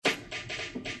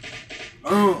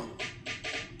Oh.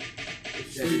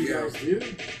 So you guys do?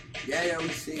 Yeah, we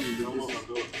sing.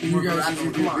 You guys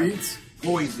do Come on. beats?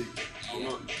 Poison.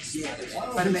 Yeah,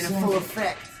 Spider-Man in full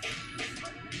effect.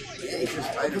 Yeah, he's just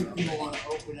I think Spider-Man. people want to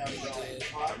open up the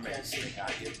podcast and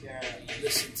I think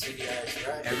listen to you guys,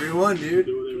 right? Everyone, dude.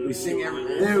 We sing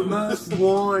every. There must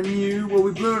warn you. Well,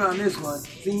 we blew it on this one.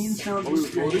 Seeing something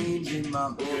strange in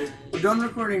my. We're done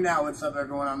recording now. What's up,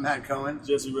 everyone? I'm Matt Cohen.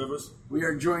 Jesse Rivers. We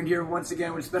are joined here once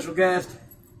again with a special guest.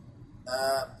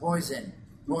 Poison.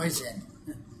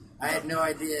 I had no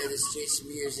idea this Jason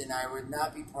Mears and I would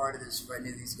not be part of this if I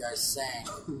knew these guys sang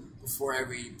before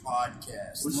every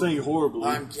podcast. We sang horribly.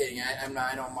 I'm kidding. I'm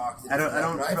not. I don't mock this. I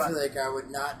don't But I try- feel like I would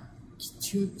not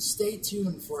stay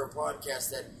tuned for a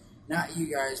podcast that not you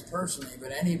guys personally,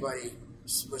 but anybody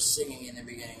was singing in the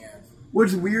beginning of.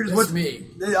 What's weird is That's what's me.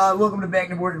 Welcome to Back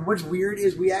to Board. What's weird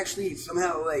is we actually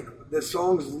somehow the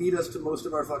songs lead us to most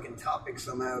of our fucking topics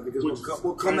somehow because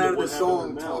we'll come out of the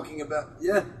song talking about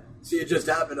See, it just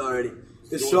happened already.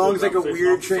 This song's like a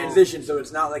weird transition, so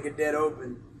it's not like a dead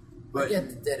open. I get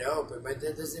the dead open, but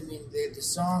that doesn't mean the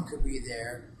song could be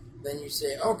there. Then you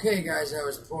say, "Okay, guys, that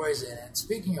was Poison." And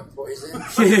speaking of Poison,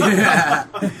 Yeah,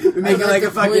 we make it like a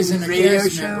fucking Poison, radio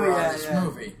cast show. member on Yeah, this yeah.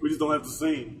 movie. We just don't have to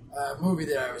sing. Movie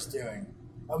that I was doing.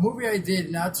 A movie I did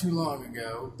not too long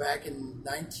ago, back in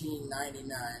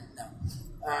 1999. No.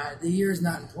 The year is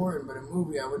not important, but a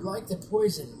movie I would like to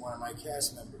poison one of my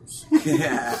cast members.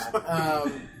 Yeah.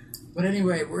 But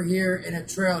anyway, we're here in a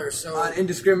trailer, so... On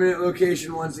indiscriminate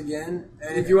location once again.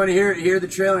 And if you want to hear the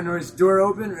trailer, notice door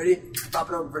open. Ready? Pop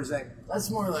it open for a second. That's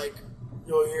more like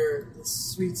you'll hear the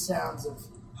sweet sounds of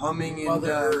Humming and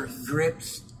Mother Earth.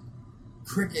 drips.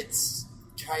 crickets,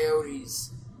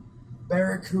 coyotes,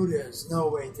 barracudas. No,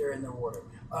 wait, they're in the water.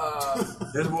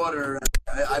 There's water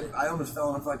around. I almost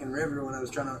fell in a fucking river when I was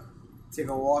trying to take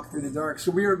a walk through the dark.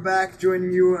 So we are back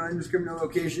joining you on indiscriminate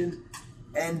location.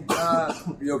 And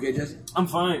you okay, Jesse? I'm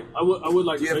fine. I would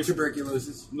like Do you to have say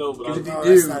tuberculosis? No, but Because if Oh, you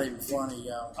that's do, not even funny,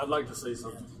 yo. I'd like to say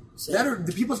something.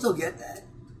 do people still get that?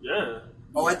 Yeah.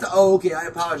 Oh, okay. I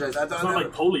apologize. I thought It's not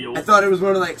like polio. I thought it was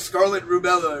one of like scarlet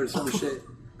rubella or some shit,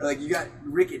 or like you got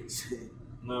rickets.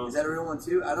 No. Is that a real one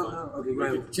too? I don't know. Okay, go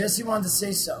ahead. Jesse wanted to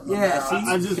say something. Yeah, about see?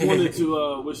 I just wanted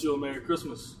to wish you a Merry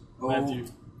Christmas, Oh. Matthew.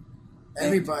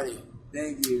 everybody.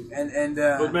 Thank you. And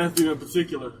But Matthew in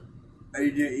particular.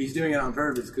 he's doing it on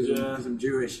purpose because I'm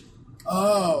Jewish.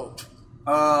 Oh,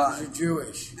 you're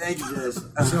Jewish. Thank you, Jess.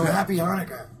 So happy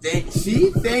Hanukkah. Thank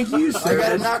you, I sir.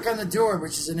 got a knock on the door,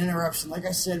 which is an interruption. Like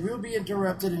I said, we'll be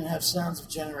interrupted and have sounds of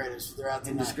generators throughout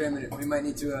the night. Indiscriminate. We might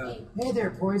need to. Hey there,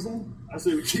 Poison. I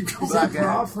say we keep going. Is that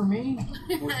bra for me?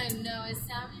 No, it's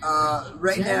Samuel.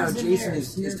 Right now, Sam's in Jason there.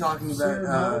 is Here, talking sir,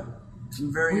 about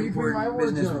some very Will you bring my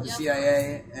important business with wardrobe? the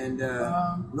CIA and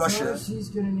Russia. First, he's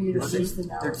going to need a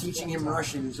 16 hours. They're teaching him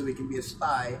Russian so he can be a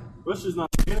spy. Russia's not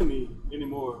the enemy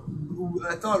anymore.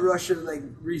 I thought Russia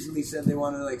recently said they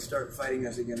want to start fighting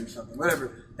us again or something.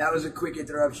 Whatever. That was a quick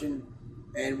interruption,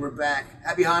 and we're back.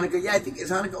 Happy Hanukkah. Yeah, I think is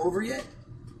Hanukkah over yet?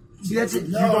 See, that's it.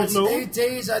 No, don't it's know? 8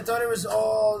 days. I thought it was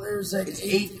all. There's like It's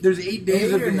 8. There's 8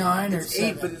 days Eight of or it. 9 or It's 8,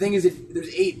 7. but the thing is,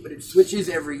 there's 8, but it switches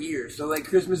every year. So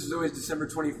Christmas is always December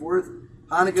 24th.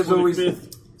 Hanukkah's always.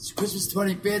 25th. It's Christmas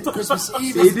 25th, Christmas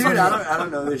Eve. See, is dude, 25th. I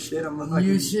don't know this shit.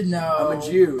 You should know. I'm a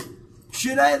Jew.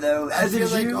 Should I though? As I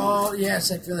feel a Jew? I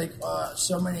feel like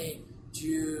so many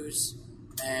Jews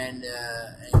and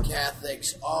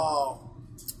Catholics all.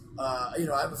 I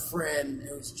have a friend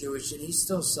who's Jewish and he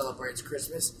still celebrates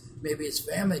Christmas. Maybe his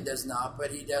family does not,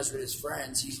 but he does with his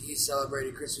friends. He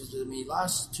celebrated Christmas with me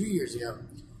 2 years ago.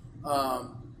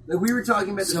 We were talking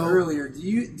about this So- earlier. Do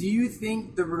you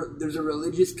think there's a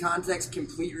religious context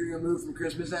completely removed from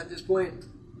Christmas at this point?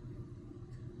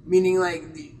 Meaning,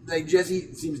 like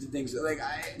Jesse seems to think so.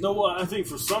 No, well, I think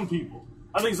for some people.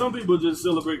 I think some people just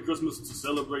celebrate Christmas to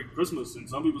celebrate Christmas, and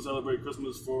some people celebrate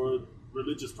Christmas for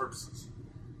religious purposes.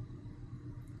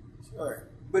 Sure.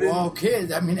 But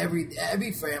Kids. I mean,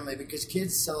 every family, because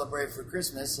kids celebrate for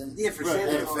Christmas, and Yeah, for Right.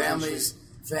 Santa and Claus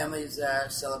and families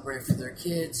celebrate for their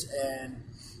kids, and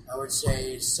I would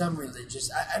say some religious.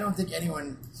 I don't think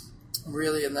anyone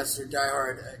really, unless they're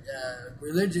diehard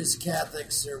religious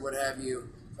Catholics or what have you,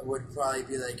 would probably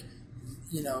be like,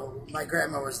 my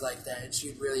grandma was like that, and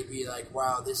she'd really be like,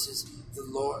 "Wow, this is the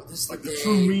Lord. This is Like the the day.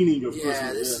 true meaning of yeah,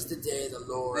 Christmas, this yeah. is the day of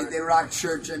the Lord." Like they rock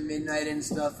church at midnight and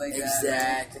stuff like that.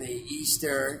 Exactly.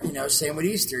 Easter, same with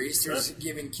Easter. Easter's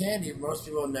giving candy, most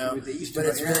people know, With the Easter but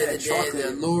it's bunny, really yeah, the day chocolate.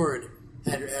 the Lord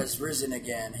has risen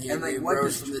again. He And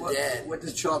rose from the dead. what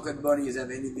does chocolate bunnies have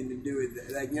anything to do with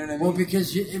it? You know what I mean? Well,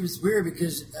 because it was weird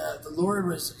because the Lord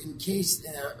was encased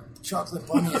in a chocolate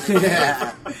bunny in the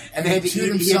Yeah. And they had to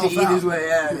chewed eat, he had to himself eat his out.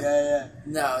 way out. Yeah.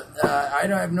 No, I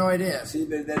don't have no idea. See,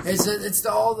 but that's... It's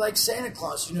the old like Santa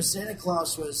Claus. You know, Santa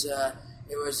Claus was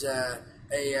it was a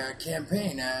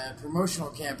campaign, a promotional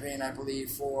campaign, I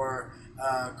believe, for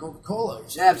Coca-Cola.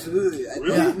 Absolutely.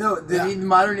 Yeah. The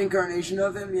modern incarnation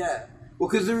of him, yeah. Well,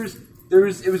 because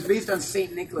it was based on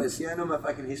Saint Nicholas. Yeah, I know my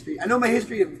fucking history. I know my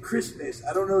history of Christmas.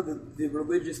 I don't know the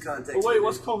religious context. But wait, of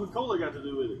what's it. Coca-Cola got to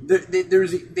do with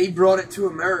it? They brought it to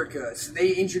America. So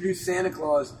they introduced Santa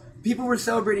Claus. People were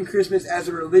celebrating Christmas as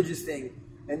a religious thing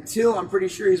until, I'm pretty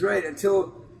sure he's right, and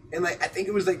like I think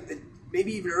it was like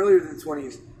maybe even earlier than the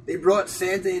 20s. They brought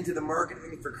Santa into the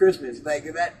marketing for Christmas. Like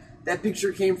that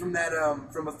picture came from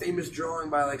from a famous drawing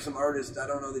by like some artist. I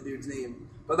don't know the dude's name,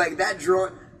 but like that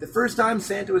drawing, the first time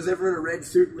Santa was ever in a red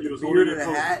suit with a beard and a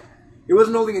hat. He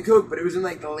wasn't holding a Coke, but it was in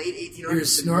like the late 1800s. He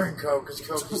was snorting Coke because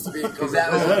Coke used to be in Coke.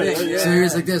 That was the thing. Yeah. So he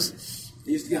was like this.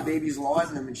 They used to get babies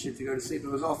lauding them and shit to go to sleep. It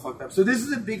was all fucked up. So this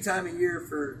is a big time of year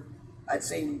for, I'd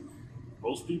say,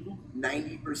 Most people?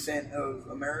 90% of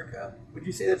America. Would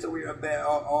you say that's a bad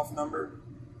off number?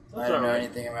 I don't know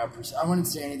anything about percent. I wouldn't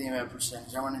say anything about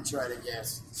percentage. I want to try to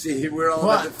guess. See, we're all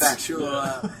about the factual.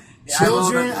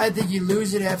 Children, I think you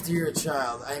lose it after you're a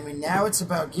child. I mean, now it's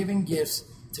about giving gifts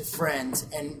to friends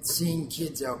and seeing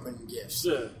kids open gifts.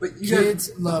 Yeah. But Kids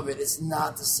love it. It's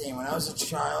not the same. When I was a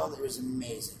child, it was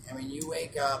amazing. I mean, you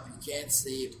wake up, you can't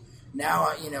sleep. Now,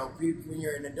 when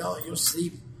you're an adult, you'll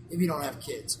sleep if you don't have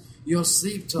kids. You'll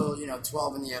sleep till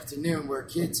 12 in the afternoon. Where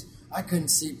kids, I couldn't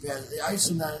sleep past. I used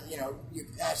to not, you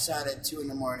pass out at 2 in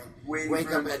the morning,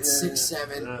 wake up at 6,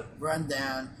 7, run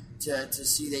down to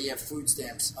see that you have food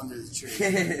stamps under the tree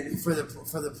for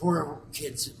the poor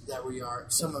kids that we are.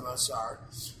 Some of us are,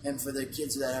 and for the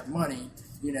kids that have money,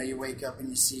 you wake up and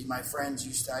you see my friends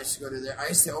I used to go to their. I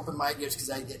used to open my gifts because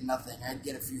I'd get nothing. I'd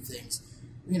get a few things.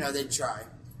 They'd try.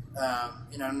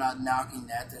 I'm not knocking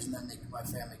that. There's nothing my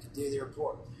family could do. They were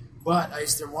poor. But I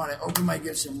used to want to open my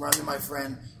gifts and run to my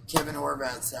friend Kevin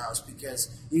Horvath's house because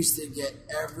he used to get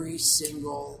every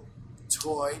single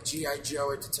toy, G.I.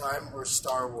 Joe at the time, or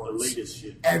Star Wars. The latest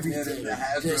shit. Everything.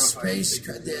 Yeah, the space,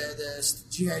 the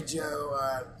G.I.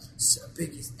 Joe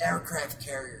big aircraft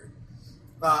carrier.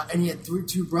 And he had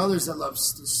two brothers that loved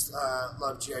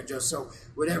G.I. Joe, so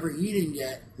whatever he didn't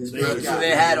get,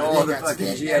 they had all the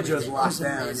fucking G.I. Joes locked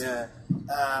down, yeah.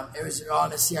 It was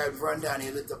honestly, I'd run down.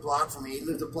 He lived a block from me. He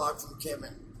lived a block from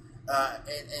Kevin,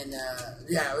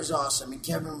 it was awesome. I mean,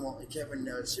 Kevin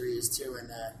knows who he is too,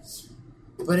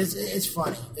 but it's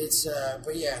funny.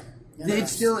 But yeah.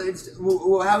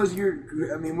 Well, how was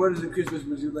what is the Christmas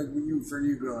was like for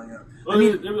you growing up? Well,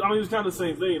 it was kind of the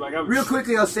same thing. Like real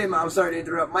quickly, I'll say, I'm sorry to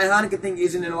interrupt. My Hanukkah thing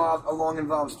isn't a long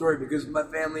involved story because my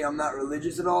family, I'm not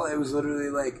religious at all. It was literally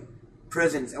like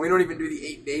presents, and we don't even do the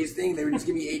 8 days thing. They would just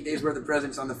give me 8 days worth of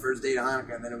presents on the first day of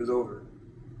Hanukkah, and then it was over.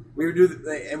 We would do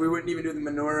and we wouldn't even do the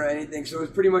menorah or anything. So it was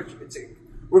pretty much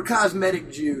we're cosmetic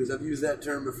Jews. I've used that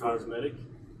term before. Cosmetic.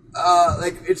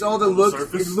 It's all the looks.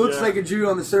 Surface, it looks like a Jew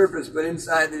on the surface, but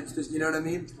inside it's just, you know what I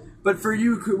mean? But for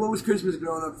you, what was Christmas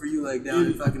growing up for you like down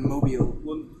in fucking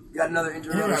Mobile? Got another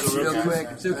interruption real quick.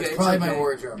 It's okay. It's probably my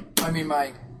wardrobe. I mean,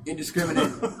 my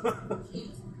indiscriminate.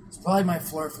 It's probably my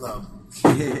floor flow.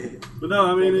 But no,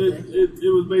 I mean,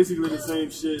 it was basically the same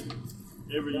shit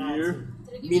every year.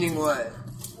 Meaning what?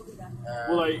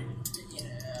 Well, like...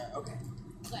 Okay.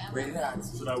 Wait.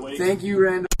 Should I wait? Thank you,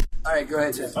 Randall. All right, go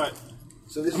ahead, Jeff. All right.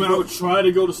 So this I would try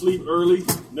to go to sleep early.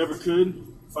 Never could.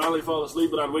 Finally fall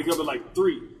asleep, but I'd wake up at like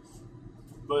 3.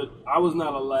 But I was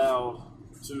not allowed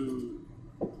to...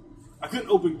 I couldn't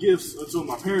open gifts until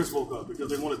my parents woke up because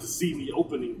they wanted to see me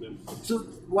opening them. So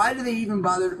why do they even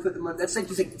bother to put them on? That's like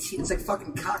just like it's like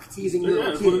fucking cock teasing little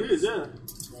that's kids. what it is. Yeah.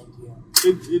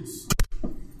 Thank you.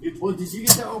 It's Well, did you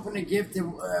get to open a gift?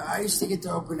 I used to get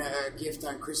to open a gift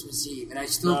on Christmas Eve, and I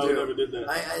still do. I never did that.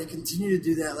 I continue to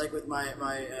do that, like with my A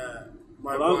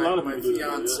lot of my people do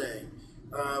that, fiance.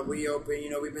 We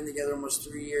open. We've been together almost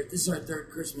 3 years. This is our 3rd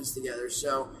Christmas together,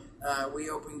 so we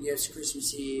open gifts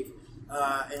Christmas Eve,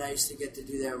 and I used to get to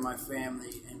do that with my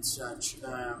family and such.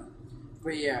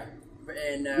 But yeah,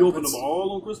 and You open them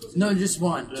all on Christmas? No, just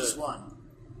one. Yeah. Just one.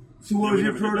 So what Yeah, was we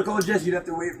your never did protocol, that. Jess? You'd have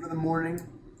to wait for the morning.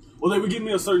 Well, they would give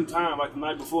me a certain time, like the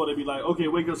night before. They'd be like, "Okay,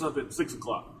 wake us up at 6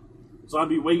 o'clock." So I'd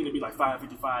be waiting. It'd be like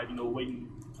 5:55. Waiting.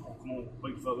 Oh, come on,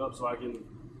 wake the fuck up so I can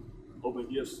open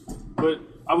gifts. But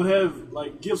I would have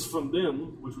like gifts from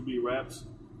them, which would be wraps.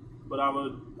 But I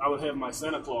would have my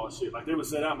Santa Claus shit. Like they would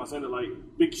set out my Santa like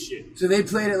big shit. So they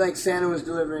played it like Santa was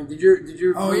delivering. Did your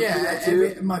Oh folks yeah, do that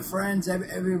too? my friends,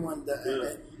 everyone.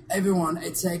 Yeah. Everyone.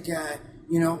 It's like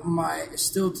my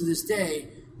still to this day.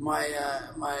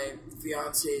 my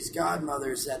fiance's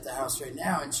godmother's at the house right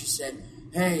now, and she said,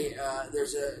 "Hey,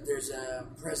 there's a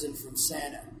present from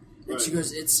Santa," and she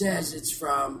goes, "It says it's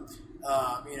from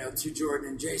to Jordan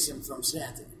and Jason from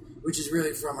Santa, which is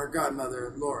really from her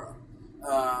godmother Laura."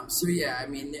 So yeah, I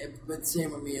mean, but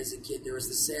same with me as a kid. There was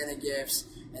the Santa gifts,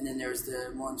 and then there was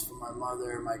the ones from my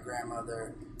mother, my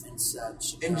grandmother, and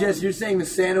such. And Jess, you're saying the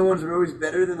Santa ones are always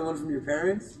better than the ones from your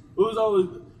parents? It was always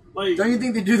like. Don't you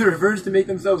think they do the reverse to make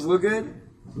themselves look good?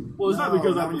 Well, it's not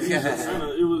because I was using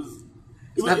Santa. It was.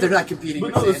 They're not competing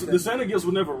with Santa. The Santa gifts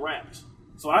were never wrapped.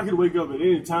 So I could wake up at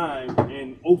any time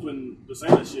and open the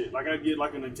Santa shit. Like I'd get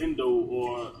like a Nintendo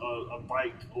or a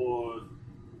bike or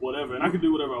whatever, and I could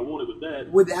do whatever I wanted with that.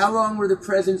 How long were the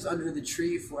presents under the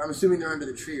tree for? I'm assuming they're under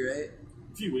the tree, right?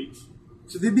 A few weeks.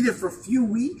 So they'd be there for a few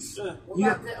weeks? Yeah. Well,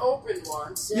 not the open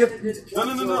ones. Santa didn't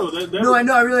come No. I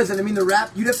know, I realize that. I mean, the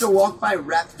wrap, you'd have to walk by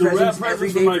wrapped presents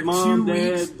every day like for mom, 2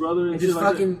 dad, weeks. brother, and just shit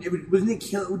fucking, like that.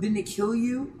 Didn't it kill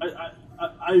you?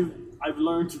 I've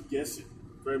learned to guess it.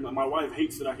 Very much. My wife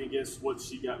hates that I can guess what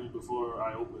she got me before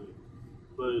I open it.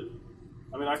 But,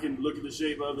 I mean, I can look at the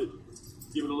shape of it,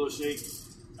 give it a little shake,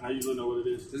 and I usually know what it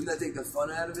is. Doesn't that take the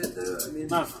fun out of it, though? I mean,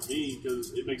 not for me,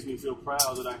 because it makes me feel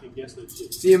proud that I can guess that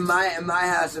shit. See, in my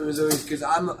house, it was always because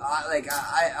I'm a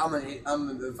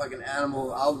fucking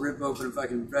animal. I'll rip open a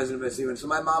fucking present if I see one. So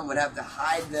my mom would have to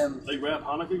hide them. Like wrap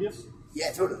Hanukkah gifts?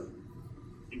 Yeah, totally.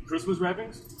 In Christmas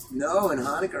wrappings? No, in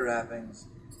Hanukkah wrappings.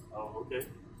 Oh, okay.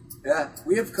 Yeah,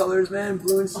 we have colors, man.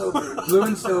 Blue and silver. Blue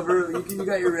and silver. You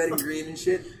got your red and green and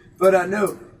shit. But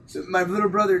no. So my little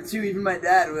brother too, even my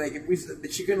dad,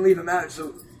 she couldn't leave him out.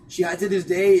 So to this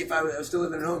day, if I was still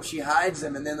living at home, she hides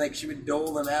them, and then like she would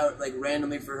dole them out like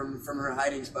randomly from her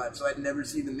hiding spot. So I'd never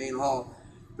see the main hall.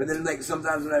 But then like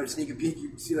sometimes when I would sneak a peek,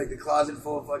 you'd see like the closet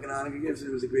full of fucking Hanukkah gifts,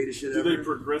 and it was the greatest shit ever. Do they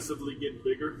progressively get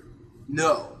bigger?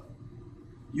 No.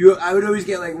 I would always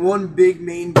get like one big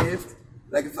main gift.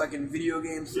 Like a fucking video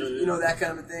game, that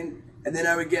kind of a thing. And then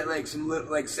I would get like some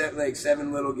like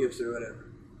 7 little gifts or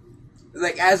whatever.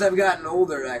 Like as I've gotten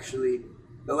older, actually,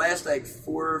 the last like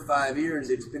 4 or 5 years,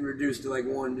 it's been reduced to like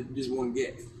just one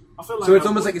gift. I feel like so it's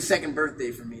almost like a second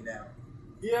birthday for me now.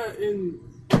 Yeah, and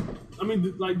I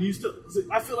mean, like, do you still?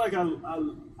 I feel like I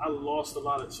lost a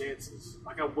lot of chances.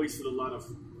 Like I wasted a lot of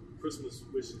Christmas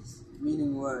wishes.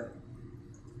 Meaning what?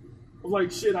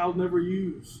 Like shit I'll never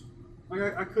use.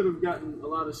 Like I could have gotten a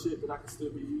lot of shit that I could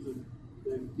still be using.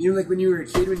 Then. You know, like when you were a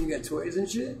kid, when you got toys and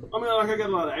shit? I mean, like I got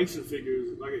a lot of action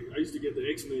figures. Like I used to get the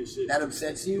X-Men shit. That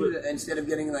upsets you instead of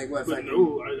getting like what? But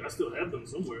no, I still have them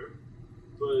somewhere.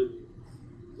 But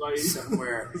like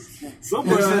somewhere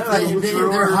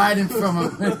they're hiding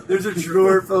from them. There's a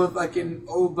drawer full of fucking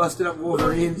old busted up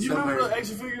Wolverine. You somewhere. remember the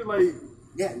action figures? Like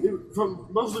yeah,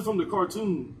 mostly from the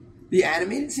cartoon. The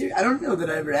animated series? I don't know that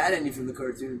I ever had any from the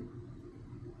cartoon.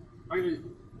 I used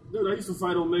to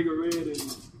fight Omega Red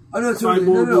and... Oh, no, totally.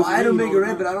 No, I had Omega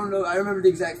Red, but I don't know. I remember the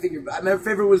exact figure. But my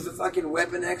favorite was the fucking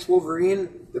Weapon X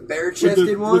Wolverine, the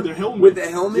bare-chested one. With the helmet. With the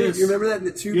helmet. Yes. You remember that? And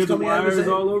the tubes coming out of his head?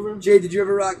 All over. Jay, did you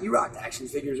ever rock... You rocked action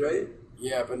figures, right?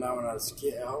 Yeah, but not when I was a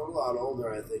kid. I was a lot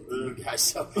older, I think, than you guys.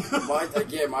 So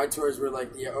my toys were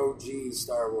like the OG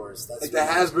Star Wars. That's like the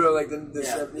Hasbro, like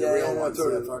the real ones.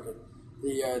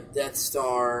 The Death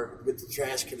Star with the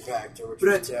trash compactor, which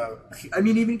was out. I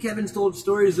mean, even Kevin's told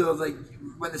stories of like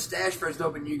when the stash first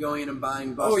opened, you going in and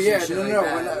buying buses. Oh yeah, and shit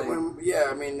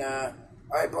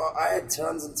I had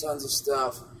tons and tons of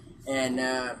stuff, and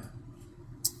I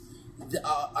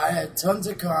had tons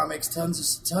of comics,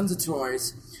 tons of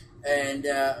toys, and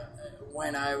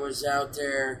when I was out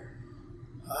there.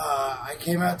 I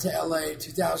came out to LA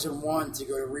 2001 to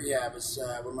go to rehab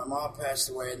when my mom passed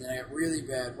away, and then I got really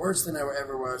bad, worse than I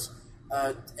ever was.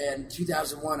 In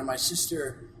 2001, and my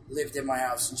sister lived in my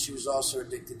house, and she was also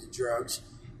addicted to drugs.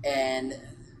 And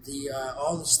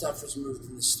all the stuff was moved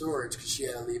into storage because she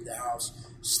had to leave the house,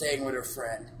 staying with her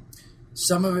friend.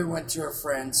 Some of it went to her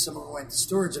friend, some of it went to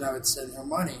storage, and I would send her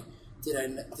money. Did I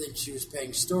think she was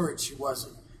paying storage? She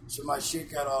wasn't. So my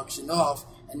shit got auctioned off,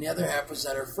 and the other half was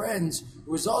at her friend's,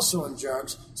 who was also on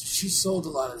drugs, so she sold a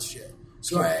lot of the shit.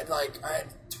 So I had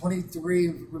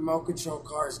 23 remote control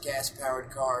cars, gas-powered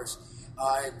cars.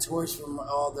 I had toys from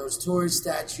all those toys,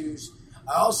 statues.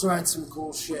 I also had some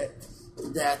cool shit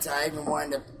that I even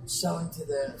wound up selling to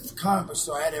the comic book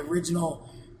store. I had original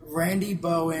Randy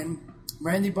Bowen.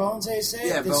 Randy Bowen's how you say it?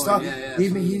 Yeah, Bowen, yeah.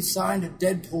 He signed a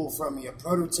Deadpool from me, a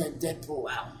prototype Deadpool.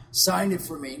 Wow. Signed it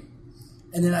for me.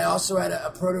 And then I also had a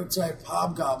prototype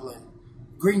Hobgoblin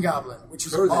Green Goblin, which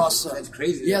was Heard that. awesome. That's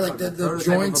crazy. Yeah, That's like the prototype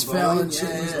joints of a fell bowling. and shit.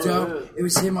 Yeah, It was yeah, dope. yeah. It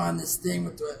was him on this thing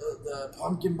with the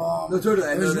pumpkin bomb. No, totally.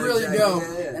 I It know was that really exactly. dope.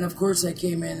 Yeah, yeah. And of course, I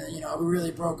came in. And, I really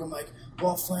broke him. Like,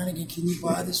 Walt Flanagan, can you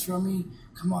buy this from me?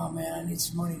 Come on, man. I need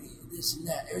some money. This and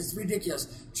that. It was ridiculous.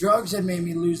 Drugs had made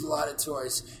me lose a lot of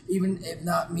toys. Even if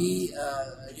not me,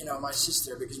 my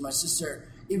sister. Because my sister,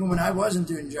 even when I wasn't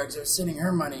doing drugs, I was sending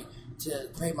her money to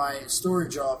pay my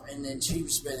storage off, and then she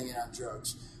was spending it on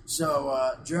drugs.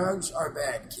 So drugs are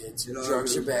bad, kids.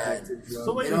 Drugs are bad.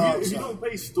 So wait, if you don't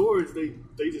pay storage,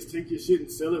 they just take your shit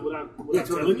and sell it without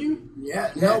telling you?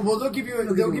 Yeah. No. Well, they'll give you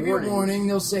a warning.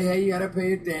 They'll say, hey, you got to pay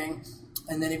your thing,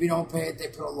 and then if you don't pay it, they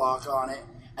put a lock on it,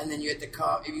 and then you have to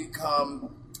come. If you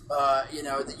come,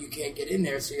 that you can't get in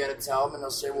there, so you got to tell them, and they'll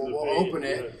say, well, we'll open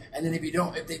it, and then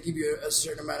if they give you a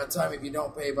certain amount of time, if you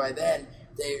don't pay by then,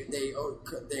 they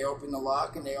open the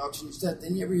lock and they auction your stuff.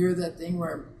 Didn't you ever hear that thing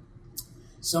where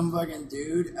some fucking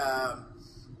dude, I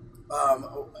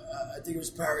think it was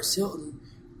Paris Hilton,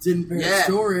 didn't pay the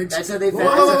storage. That's how they found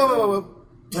Whoa.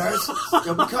 Paris,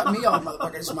 don't be cutting me off,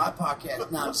 motherfucker. This is my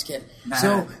podcast. No, I'm just kidding.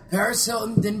 So, Paris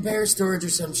Hilton didn't pay her storage or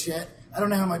some shit. I don't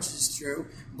know how much is true,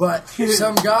 but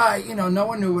some guy, no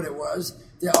one knew what it was.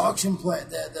 The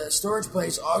the storage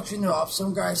place auctioned it off.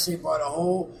 Some guy, say, bought a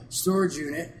whole storage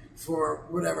unit for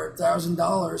whatever,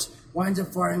 $1,000, winds up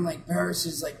finding like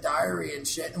Paris's like diary and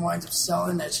shit, and winds up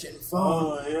selling that shit in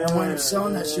phone, and winds up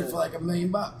selling that shit for like $1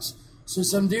 million. So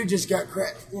some dude just got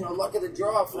luck of the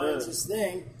draw for this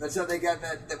thing. That's how they got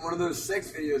that one of those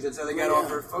sex videos. That's how they got off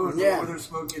her phone. Yeah, where they're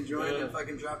smoking a joint and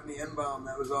fucking dropping the N-bomb.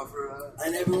 That was off her.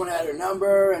 And everyone had her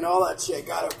number and all that shit.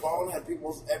 Got her phone, had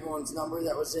everyone's number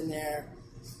that was in there.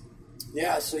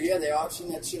 Yeah, so they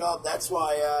auctioned that shit off. That's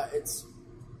why it's.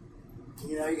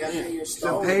 You got to pay your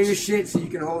storage. So pay your shit so you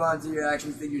can hold on to your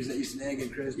action figures that you snag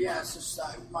at Christmas. Yeah, so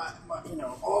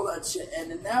all that shit.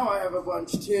 And then now I have a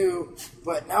bunch too,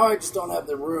 but now I just don't have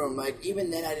the room. Like,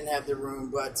 even then I didn't have the room,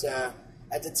 but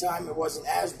at the time it wasn't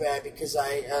as bad because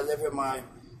I live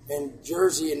in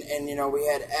Jersey, and we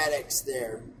had attics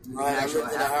there. Right? I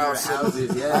lived in a house. I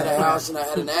had a house and I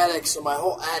had an attic, so my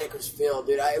whole attic was filled,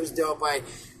 dude. It was dope. I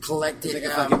collected like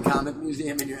a fucking comic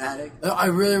museum in your attic. I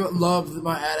really loved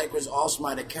my attic. Was awesome.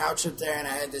 I had a couch up there, and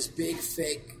I had this big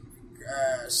fake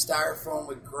styrofoam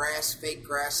with fake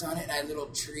grass on it, and I had little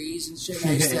trees and shit. And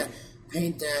I used to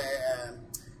paint the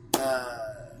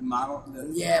model.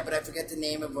 Yeah, but I forget the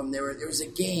name of them. There was a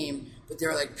game, but they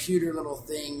were like pewter little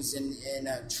things, and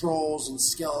trolls and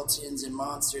skeletons and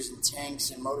monsters and tanks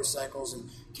and motorcycles and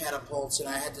catapults, and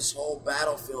I had this whole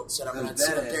battlefield set up, and I'd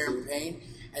sit up there and paint.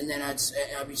 And then I'd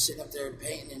be sitting up there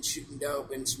painting and shooting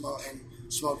dope and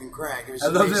smoking crack. It was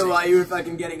love that while you were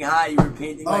fucking getting high, you were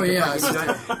painting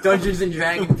Dungeons and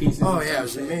Dragons pieces. Oh yeah, it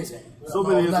was amazing. So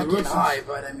many I'm not getting high,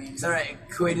 but I mean... It's alright,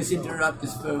 coitus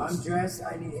interruptus, folks. I'm dressed,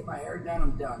 I need to get my hair done,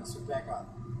 I'm done, so back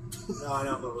up.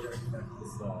 No, but we're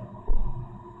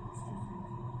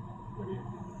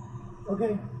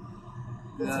okay.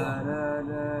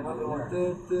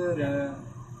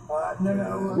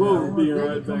 We'll be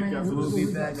right back after We'll be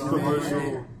this back in a commercial.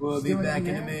 minute. We'll be back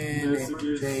in a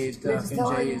minute. Jay is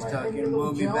talking.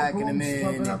 We'll be back in a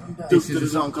minute. This is a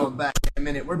song called Back in a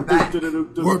Minute. We're back.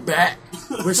 We're back.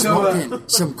 We're smoking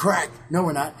some crack. No,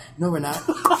 we're not.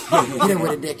 Hit it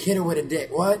with a dick. Hit it with a dick.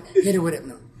 What? Hit it with it.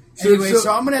 No. Anyway,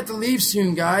 so I'm going to have to leave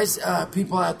soon, guys.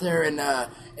 People out there in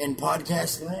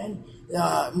podcast land.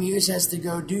 Muse has to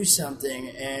go do something,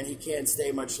 and he can't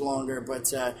stay much longer,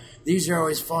 but these are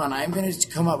always fun. I'm going to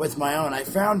come up with my own. I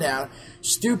found out,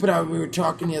 we were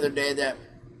talking the other day, that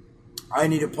I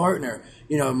need a partner.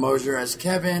 Mosier has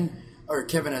Kevin, or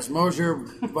Kevin has Mosier,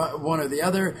 one or the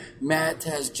other. Matt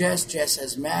has Jess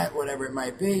has Matt, whatever it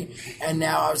might be. And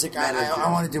now I was like,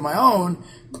 I want to do my own,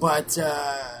 but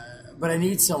I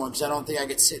need someone because I don't think I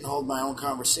could sit and hold my own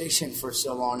conversation for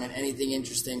so long and anything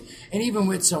interesting. And even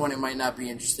with someone, it might not be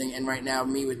interesting. And right now,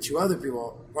 me with two other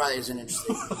people probably isn't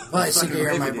interesting. Probably sick of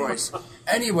hearing my voice.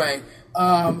 Anyway,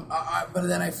 but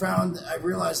then I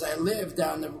realized I live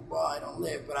down the. Well, I don't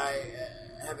live, but I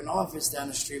have an office down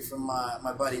the street from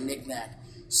my buddy Nick Knack.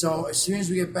 So as soon as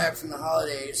we get back from the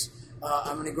holidays,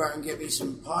 I'm going to go out and get me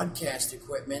some podcast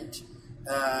equipment,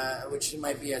 which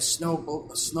might be a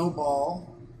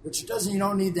snowball. Which you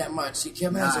don't need that much. See,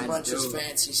 Kevin has a bunch of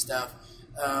fancy stuff.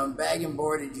 Bag and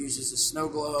Board, it uses a snow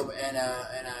globe and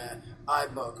a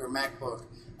iBook or MacBook.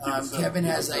 Kevin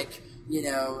has 3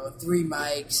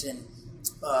 mics and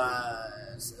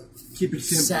Keep it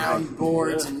simple.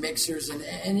 soundboards and mixers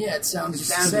and yeah, it sounds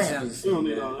just the same. You don't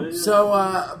need all that.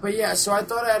 So, but yeah, so I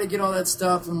thought I had to get all that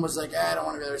stuff and was like, I don't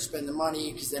want to really spend the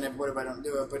money because then what if I don't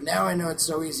do it? But now I know it's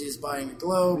so easy as buying a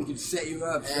globe. We can set you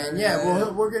up. And yeah,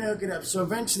 we're going to hook it up. So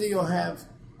eventually I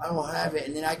will have it,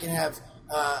 and then I can have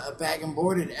a Bag and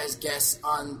Boarded as guests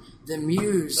on the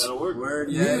Muse. That'll work.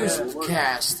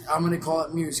 Musecast. I'm going to call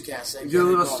it Musecast. Do a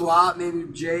little swap, maybe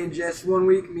Jay and Jess one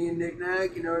week, me and Nick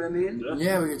Nack, you know what I mean?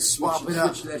 Yeah, we could swap it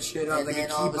up. Switch that shit up and like then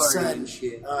a all of key a party sudden, and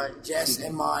shit. Jess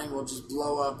and mine will just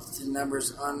blow up to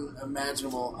numbers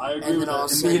unimaginable. I agree and with then all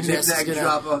of a that. And me sudden, and Nick Jess Nack is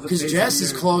drop off gonna the because face Jess of is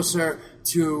the earth. closer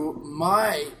to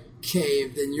my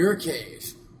cave than your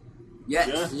cave.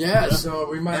 Yes. Yeah, so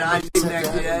we might. And I think that,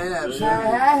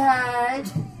 Hey.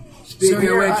 Speaking So of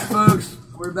here which, I- folks,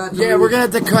 we're about to Yeah, move. we're gonna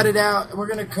have to cut it out. We're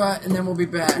gonna cut, and then we'll be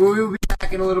back. We'll be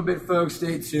back in a little bit, folks.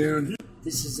 Stay tuned.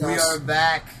 This is We us. are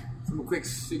back from a quick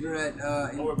cigarette. Oh,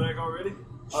 we're back already?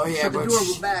 Oh yeah, Shut the but door.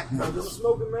 We're back. No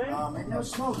smoking, man. man, no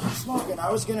smoking.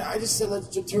 I just said let's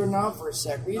just turn it off for a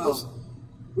sec.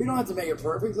 We don't have to make it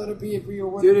perfect. Let it be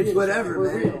real. Dude, it's whatever,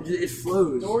 We're man. real. It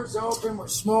flows. Doors open. We're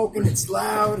smoking. It's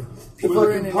loud. People We're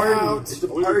are in and party. out. It's a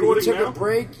Are we party. We recording took now? a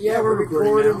break. Yeah, Yeah, we're we're recording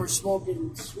recording. now. We're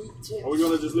smoking sweet tips. Are we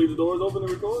going to just leave the doors open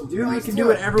and record? Dude, we can do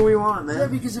whatever we want, Yeah,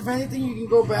 man. because if anything, you can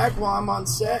go back while I'm on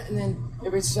set, and then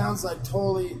if it sounds like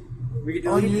totally We can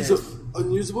delete this.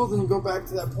 unusable, then you go back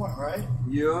to that point, right?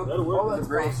 Yup. That'll work. Oh, that's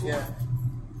Great, possible. yeah.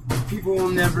 People will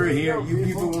never hear. You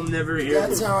people will never hear.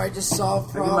 That's how I just solve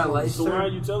Look at my problems. lights, So why are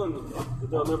sir. you telling them that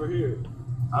they'll never hear it?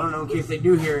 I don't know in case they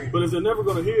do hear it. But if they're never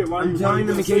going to hear it, why are I'm you telling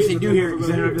them in say case they that do they're hear it, never because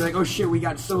then gonna they'll be hear like, oh shit, we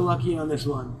got so lucky on this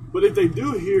one. But if they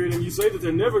do hear it and you say that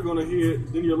they're never going to hear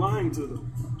it, then you're lying to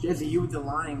them. Jesse, you with the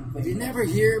lying If you thing. never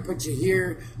hear it, but you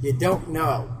hear, you don't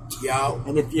know, yo.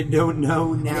 And if you don't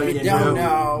know, now If you you don't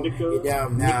know. know, you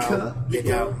don't know, you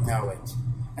don't know it.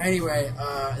 Anyway,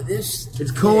 this It's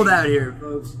cold out here,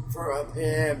 folks. for a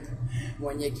pimp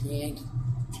when you can't.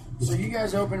 So you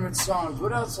guys open with songs.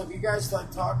 What else have you guys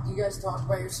like talk? Do you guys talk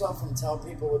about yourself and tell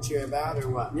people what you're about or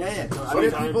what? Yeah, yeah. What do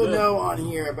Sometimes, people yeah. know on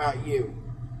here about you?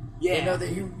 They know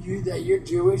that you're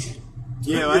Jewish.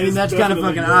 Yeah, I mean that's It's kind of definitely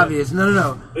fucking that. obvious.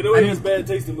 No. They know I he mean, has bad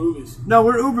taste in movies. no,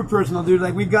 we're uber personal, dude.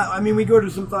 Like we go to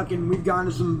some fucking, we've gone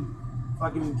to some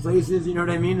fucking places. You know what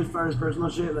I mean? As far as personal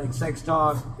shit, like sex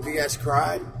talk. Have you guys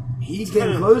cried? He's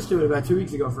getting close to it about 2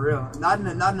 weeks ago, for real. Not in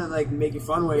a like making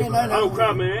fun way. Yeah, but- no. I don't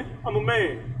cry, man. I'm a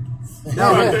man.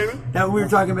 No, Right, David? that we were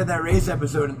talking about that race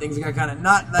episode and things got kind of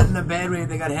not in a bad way.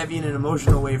 They got heavy in an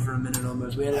emotional way for a minute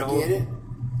almost. We had a I whole get it.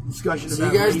 discussion So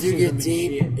about you guys do racism get and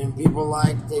deep, shit. and people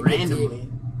like they get randomly.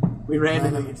 deep. We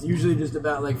randomly. It's usually just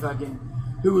about like fucking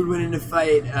who would win in a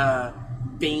fight,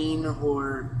 Bane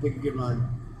or pick a good one,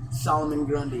 Solomon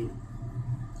Grundy.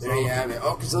 There you have it.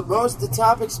 Oh, because most the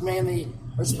topics mainly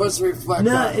are supposed to reflect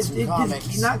No, on it's some comics.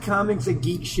 just not comics, like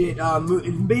geek shit.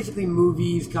 It's basically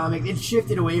movies, comics. It's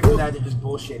shifted away from that to just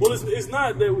bullshit. Well, it's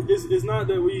not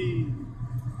that we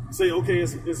say okay,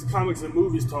 it's comics and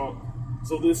movies talk.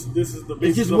 So this is the It's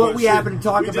basis just of what our we shit. happen to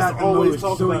talk We just about the always most.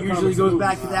 talk So about it usually comics goes and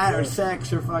back to movies. that or Yeah.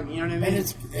 sex or fucking. You know what I mean? And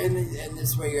it's and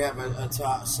this way you have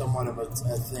somewhat of a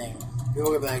thing.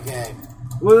 People go like, hey,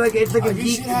 well, like it's like a you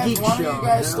geek should have geek one show. of you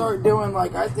guys you know? start doing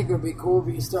like I think it would be cool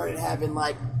if you started having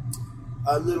like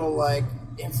a little like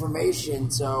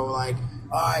information. So like,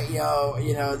 all right,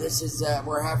 you know, this is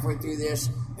we're halfway through this,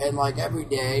 and like every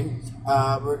day.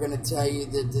 We're gonna tell you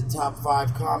the top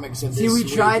 5 comics of this See, we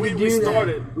week. tried to We do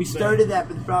started that. We started that,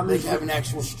 but the problem Like is, have an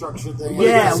actual structured thing.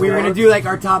 yeah, Like we were this. gonna do like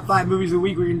our top 5 movies of the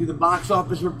week. We are gonna do the box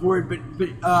office report, but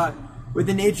with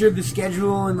the nature of the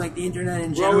schedule and like the internet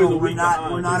in We're always general, a week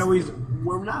behind, we're not basically. always.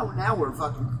 Now we're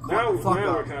fucking Now fuck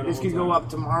we're up. kinda This could on go time. up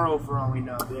tomorrow for all we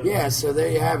know. Yeah, so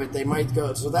there you have it. They might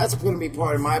go. So that's going to be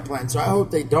part of my plan. So I hope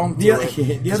they don't do The other- it.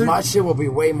 the 'Cause other- my shit will be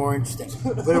way more interesting.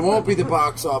 But it won't be the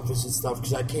box office and stuff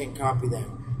because I can't copy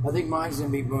them. I think mine's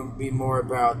going to be more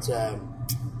about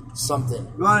something.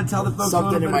 You want to tell the folks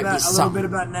Something a it might be little something. bit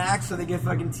about Knack so they get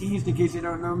fucking teased in case they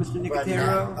don't know Mr. But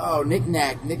Nicotero? Oh, Nick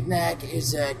Knack. Nick Knack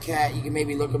is a cat. You can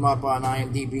maybe look him up on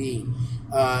IMDb.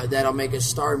 That'll make a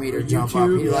star meter jump up.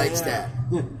 He YouTube, likes yeah.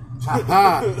 that. Ha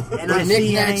ha. And But I Nick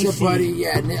see Knack's a NAC. buddy.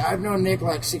 Yeah, I've known Nick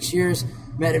like 6 years.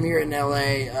 Met him here in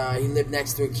LA. He lived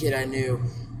next to a kid I knew.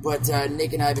 But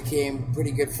Nick and I became pretty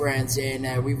good friends, and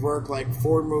we've worked like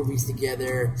 4 movies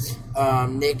together.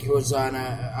 Nick was on.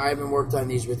 I haven't worked on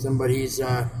these with him, but he was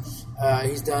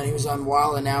on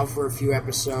Wild 'N Out for a few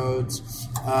episodes,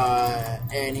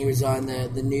 and he was on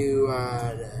the new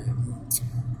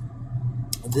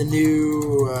the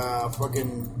new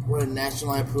fucking what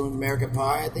National Lampoon American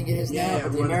Pie, I think it is now.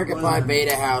 But the American Pie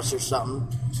Beta House or something.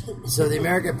 So the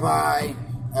American Pie,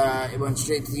 it went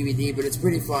straight to DVD, but it's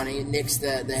pretty funny. Nick's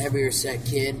the heavier set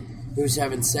kid who's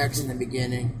having sex in the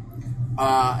beginning,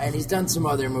 and he's done some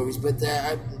other movies. But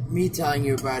me telling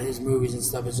you about his movies and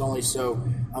stuff is only so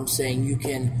I'm saying you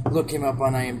can look him up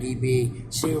on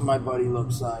IMDb, see what my buddy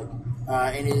looks like.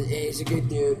 And he's a good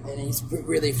dude, and he's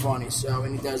really funny. So,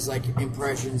 and he does like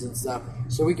impressions and stuff.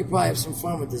 So we could probably have some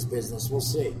fun with this business. We'll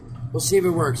see. We'll see if it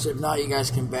works. If not, you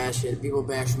guys can bash it. People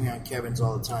bash me on Kevin's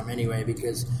all the time anyway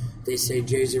because they say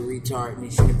Jay's a retard and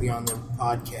he shouldn't be on the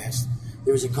podcast.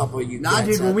 There was a couple of you. Nah,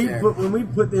 dude. When we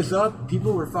put this up,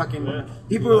 people were fucking.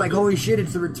 People were like, "Holy shit!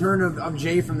 It's the return of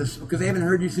Jay from this," because they haven't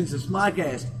heard you since the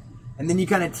Smodcast. And then you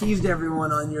kind of teased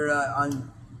everyone on your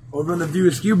over on the View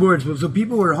Askew boards. So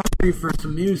people were hungry for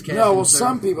some newscasts. No, well,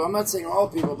 some people. I'm not saying all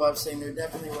people, but I'm saying there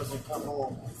definitely was a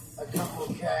couple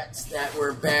cats that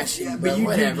were bashing. Yeah, but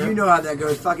you know how that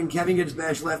goes. Fucking Kevin gets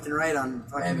bashed left and right on.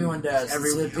 Fucking everyone does.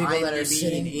 The people that are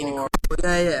sitting or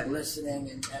listening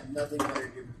and have nothing better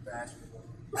to do with bash people.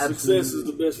 Success is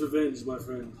the best revenge, my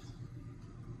friend.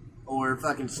 Or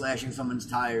fucking slashing someone's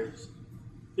tires.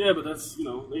 Yeah, but that's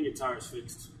they get tires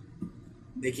fixed.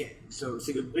 They can't.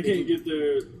 They can't get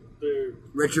their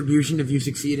retribution if you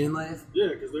succeed in life. Yeah,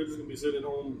 because they're just gonna be sitting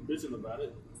home bitching about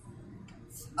it.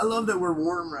 I love that we're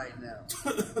warm right now.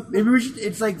 Maybe we should.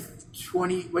 It's like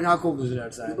 20. How cold is it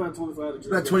outside? It's about 25 degrees. It's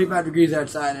about 25 degrees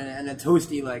outside, and a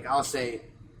toasty, like I'll say,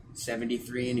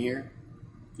 73 in here.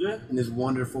 Yeah. In this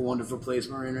wonderful, wonderful place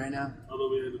we're in right now. Although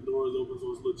we had the doors open,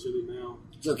 so it's a little chilly now.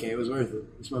 It's okay. It was worth it.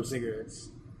 We smoked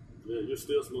cigarettes. Yeah, you're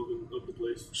still smoking up the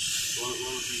place. Shh. Why don't you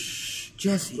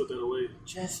Jesse. put that away?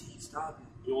 Jesse, stop it.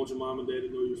 You want your mom and dad to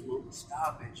know you're smoking?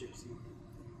 Stop it, Jesse.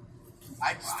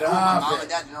 I don't want my mom and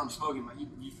dad to know I'm smoking, but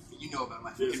you know about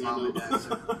my fucking mom and dad. So.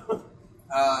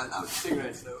 Not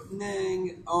cigarettes though.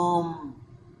 Dang. Well,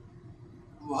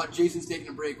 Jason's taking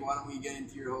a break. Why don't we get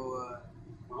into your whole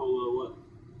what?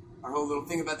 Our whole little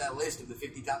thing about that list of the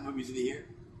 50 top movies of the year.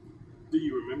 Do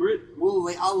you remember it?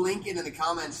 I'll link it in the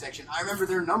comments section. I remember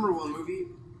their number one movie.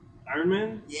 Iron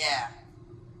Man? Yeah.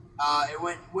 It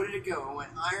went. What did it go? It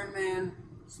went Iron Man,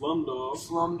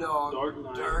 Slumdog,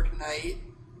 Dark Knight.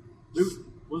 Was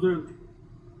there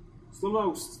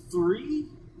Slumdog 3?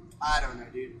 I don't know,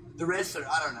 dude. The rest are.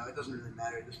 I don't know. It doesn't really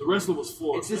matter. The rest of it was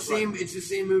 4. It's the same. Right. It's the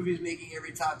same movies making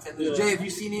every top 10 list. Yeah. Jay, have you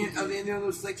seen any of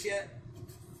those flicks yet?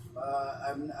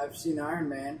 I've seen Iron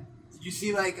Man. Did you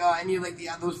see like any of like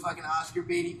those fucking Oscar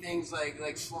baity things like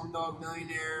Slumdog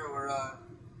Millionaire or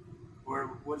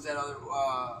what's that other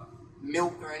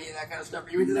Milk or any of that kind of stuff? Are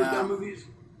you into those kind of movies?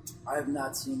 I have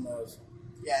not seen those.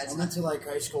 Yeah, I'm into like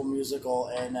High School Musical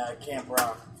and Camp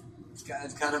Rock.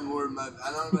 It's kind of more in my.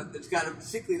 I don't know. It's kind of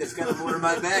sickly. That's kind of more in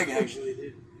my bag, actually,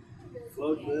 dude.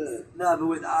 Fuck that. No, but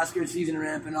with Oscar season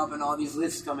ramping up and all these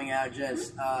lists coming out,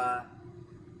 just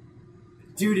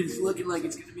dude, it's looking like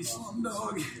it's gonna be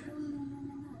Slumdog.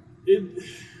 It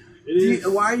is.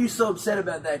 Why are you so upset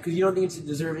about that? Because you don't think it's a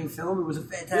deserving film? It was a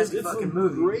fantastic fucking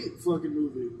movie. Great fucking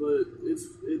movie, but it.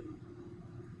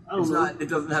 I don't know. It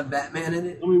doesn't have Batman in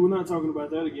it. I mean, we're not talking about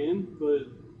that again, but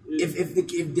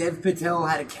if Dev Patel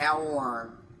had a cowl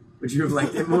on, would you have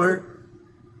liked it more?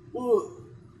 Well,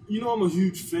 I'm a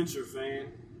huge Fincher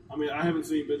fan. I mean, I haven't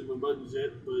seen Benjamin Buttons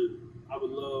yet, but I would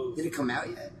love. Did it come out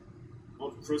yet?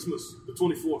 On Christmas, the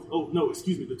 24th. Oh no,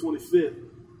 excuse me, the 25th.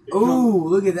 Oh,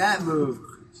 look at that move!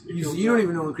 You don't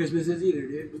even know when Christmas is either,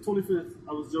 dude. The 25th.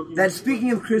 I was joking. That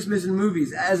speaking of Christmas and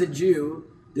movies, as a Jew,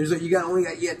 you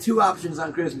got 2 options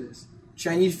on Christmas: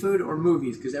 Chinese food or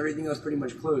movies, because everything else pretty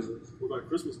much closes. What about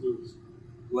Christmas movies?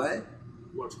 What?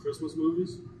 You watch Christmas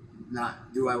movies?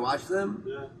 Not. Do I watch them?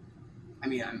 Yeah. I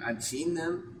mean, I've seen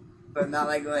them, but not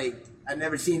like I've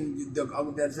never seen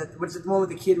what's the one with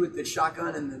the kid with the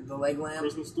shotgun and the leg lamp?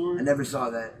 Christmas Story? I never saw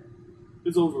that.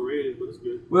 It's overrated, but it's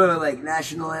good. Well, like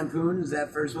National Lampoon, is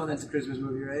that first one? That's a Christmas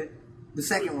movie, right? The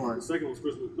second one. The second one's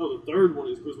Christmas. No, the third one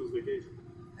is Christmas Vacation.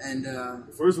 And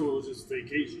the first one was just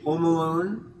Vacation. Home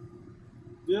Alone.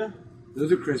 Yeah.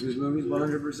 Those are Christmas movies,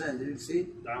 100%, dude. See?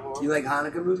 Die Hard. You like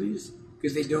Hanukkah movies?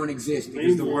 Because they don't exist.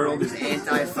 Because the world is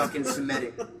anti-fucking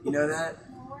Semitic. You know that?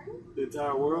 The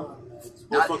entire world?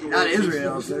 Not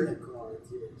Israel, sir.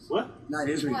 What? Not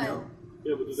Israel.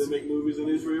 Yeah, but do they make movies in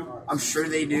Israel? I'm sure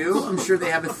they do. I'm sure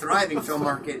they have a thriving film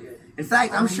market. In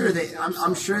fact, I'm sure they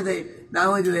not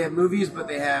only do they have movies, but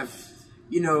they have,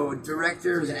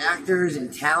 directors and actors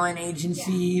and talent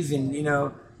agencies and,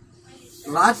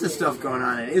 lots of stuff going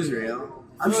on in Israel.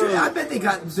 I bet they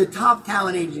got the top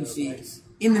talent agency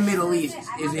in the Middle East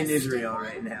is in Israel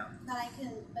right now.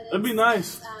 That'd be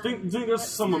nice. Think there's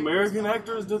some American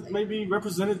actors that may be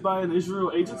represented by an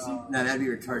Israel agency? No, that'd be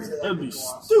retarded. That'd be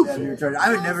stupid. That'd be retarded.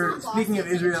 I would never. Speaking of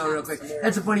Israel, real quick,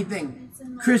 that's a funny thing.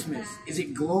 Christmas, is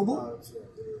it global?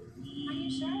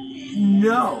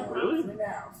 No. Really?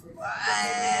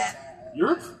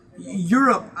 Europe?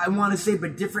 Europe, I want to say,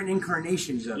 but different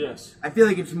incarnations of it. Yes. I feel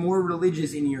like it's more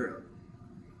religious in Europe.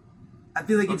 I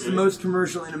feel like it's the most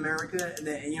commercial in America.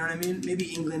 You know what I mean?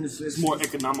 Maybe England is It's more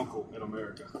economical in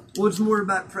America. Well, it's more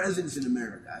about presence in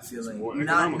America. I feel like more not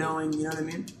economical. knowing. You know what I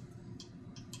mean?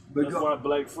 But That's why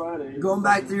Black Friday. going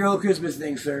back to your whole Christmas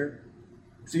thing, sir.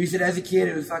 So you said as a kid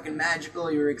it was fucking magical.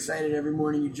 You were excited every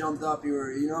morning. You jumped up. You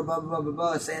were, blah blah blah blah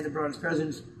blah. Santa brought his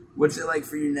presents. What's it like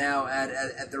for you now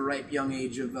at the ripe young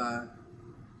age of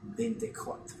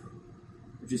 24,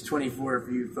 which is 24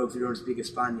 for you folks who don't speak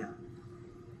Espanol?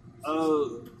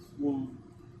 Well,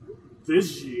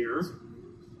 this year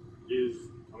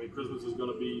Christmas is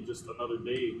gonna be just another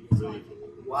day. Really.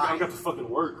 Why? I got to fucking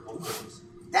work on Christmas.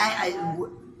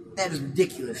 That is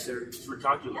ridiculous, sir. It's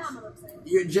ridiculous.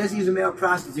 Jesse's a male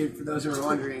prostitute, for those who are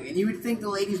wondering, and you would think the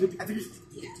ladies would.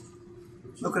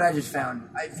 Look what I just found.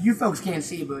 You folks can't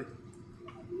see, but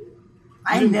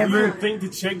You didn't think to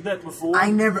check that before?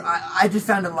 I just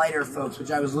found a lighter, folks,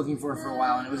 which I was looking for a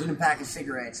while, and it was in a pack of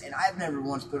cigarettes, and I've never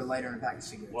once put a lighter in a pack of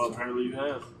cigarettes. Well, apparently you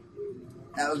have.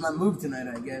 That was my move tonight,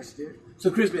 I guess, dude.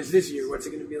 So Christmas this year, what's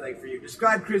it going to be like for you?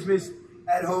 Describe Christmas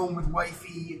at home with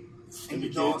wifey and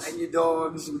your dogs,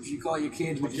 which you call your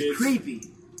kids, which is creepy.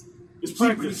 It's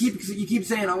practice. You keep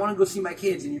saying, I want to go see my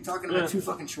kids, and you're talking about two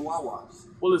fucking chihuahuas.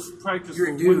 Well, it's practice You're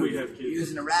a for dude. when we have kids. You're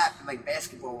using a rap and like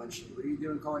basketball and shit. What are you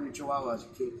doing calling your chihuahuas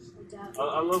your kids?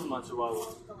 I love my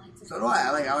chihuahuas. So do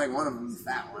I. I like one of them, the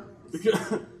fat one.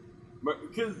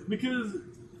 Because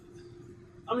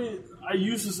I mean, I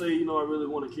used to say, I really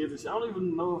wanted kids and shit. I don't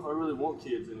even know if I really want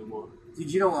kids anymore.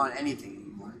 Dude, you don't want anything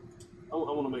anymore. I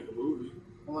want to make a movie.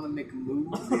 I want to make a movie.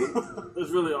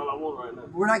 That's really all I want right now.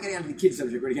 We're not getting onto the kids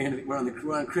subject. We're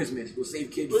on Christmas. We'll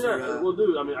save kids for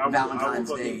dude. I mean,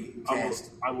 Valentine's Day test.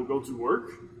 I will go to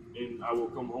work and I will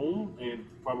come home and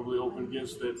probably open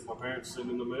gifts that my parents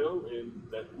send in the mail, and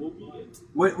that will be it.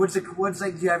 What's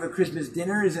like? Do you have a Christmas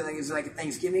dinner? Is it like a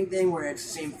Thanksgiving thing where it's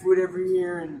the same food every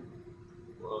year? And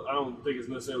well, I don't think it's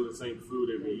necessarily the same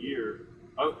food every year.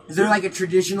 Is there like a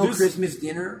traditional Christmas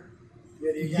dinner?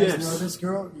 Yeah, do you guys know this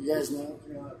girl? You guys know?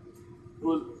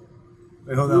 Well,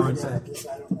 wait, hold on one second. This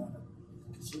I don't know.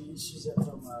 She's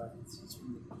from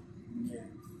there.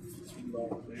 She's from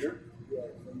here? Yeah,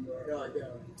 from there. No, I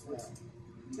don't.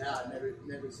 No, I've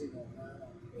never seen that. No.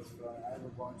 That's fine. I have a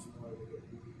bunch more.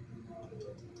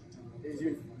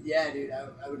 Yeah, dude,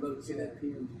 I would love to see that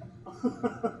PM.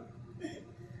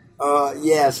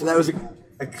 So that was a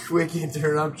quick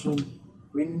interruption.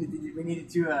 We needed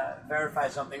to verify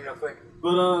something real quick.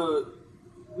 But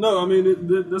no, I mean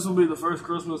this will be the first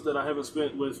Christmas that I haven't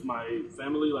spent with my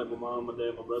family, like my mom, my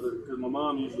dad, my brother, because my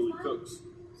mom usually cooks.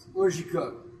 What does she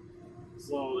cook?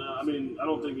 Well, I mean, I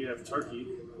don't think we have turkey,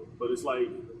 but it's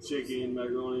like chicken,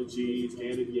 macaroni and cheese,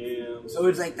 candied yams. So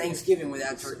it's like Thanksgiving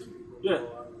without turkey. Yeah.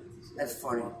 That's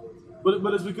funny.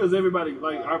 But it's because everybody,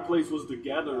 like, our place was the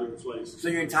gathering place. So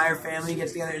your entire family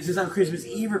gets together. Is this on Christmas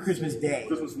Eve or Christmas Day?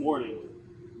 Christmas morning.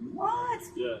 What?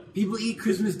 Yeah. People eat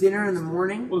Christmas dinner in the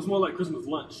morning? Well, it's more like Christmas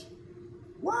lunch.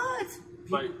 What?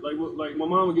 Like my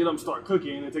mom would get up and start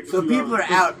cooking, and it takes. So people are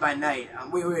out by night.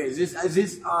 Wait. Is this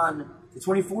on the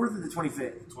 24th or the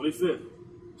 25th? 25th.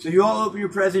 So you all open your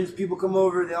presents. People come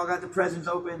over. They all got the presents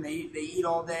open. They eat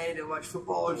all day. They watch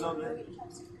football or something.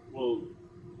 Well,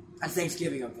 that's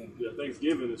Thanksgiving, I'm thinking. Yeah,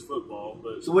 Thanksgiving is football,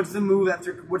 but... So what's the move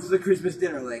after... What's the Christmas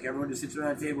dinner like? Everyone just sits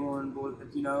around a table and, All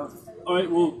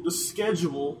right, well, the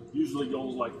schedule usually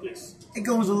goes like this. It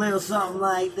goes a little something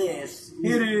like this.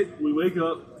 Hit it. We wake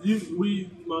up.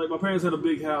 My parents had a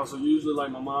big house, so usually, like,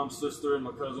 my mom's sister and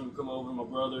my cousin would come over, my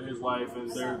brother, his wife,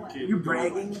 and their kid. You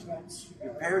bragging?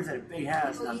 Your parents had a big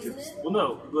house. Well,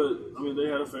 no, but, I mean, they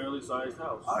had a fairly sized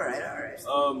house. All right.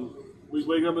 We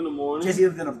wake up in the morning. Jesse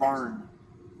lived in a barn.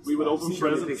 We would open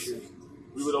presents.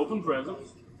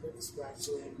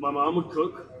 My mom would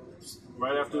cook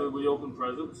right after we opened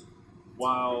presents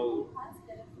while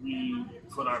we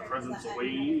put our presents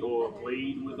away or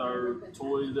played with our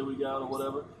toys that we got or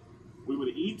whatever. We would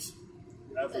eat.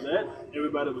 After that,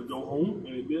 everybody would go home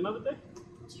and it'd be another day.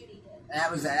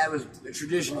 That was a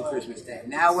traditional Christmas day.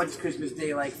 Now, what's Christmas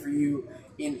Day like for you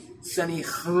in sunny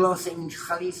Los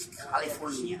Angeles,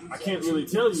 California? I can't really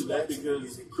tell you that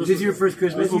because is this your first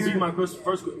Christmas? This will be my first.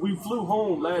 We flew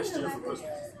home last year for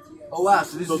Christmas. Oh wow!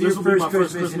 So this is your first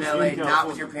Christmas in LA, not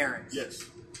with your parents. Yes.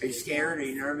 Are you scared? Are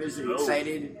you nervous? Are you No,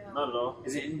 excited? Not at all.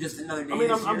 Is it just another day? I mean,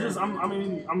 this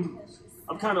year?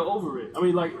 I'm kind of over it. I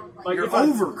mean, like You're if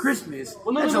over Christmas.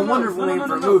 Well, That's a wonderful name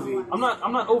for a movie. I'm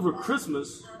not over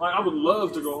Christmas. Like, I would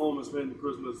love to go home and spend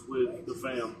Christmas with the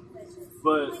fam,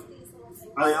 but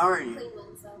Why aren't you?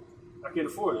 I can't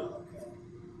afford it.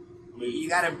 I mean, You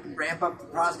got to ramp up the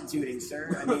prostituting,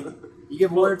 sir. I mean, you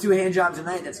give 1 or 2 hand jobs a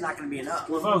night. That's not going to be enough.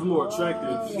 well, if I was more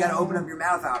attractive, You got to open up your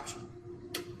mouth option.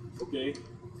 okay.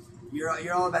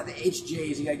 You're all about the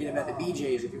HJs. You got to get about the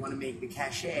BJs if you want to make the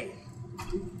cachet.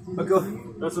 But go.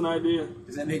 That's an idea.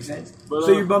 Does that make sense? But,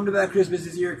 So you're bummed about Christmas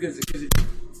this year because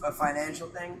it's a financial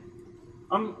thing?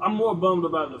 I'm more bummed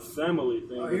about the family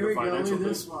thing Oh, than here the we go. financial Look at thing.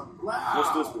 this one. Wow.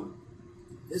 What's this one?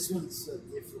 This one's a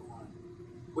different one.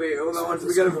 Wait, hold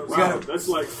on. Wow, that's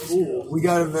like full. We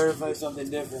gotta verify something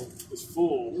different. It's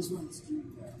full. This one's cute.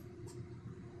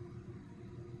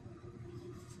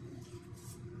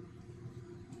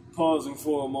 Pausing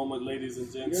for a moment, ladies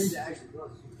and gents,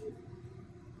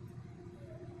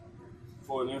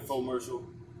 for an infomercial,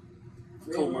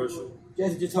 commercial,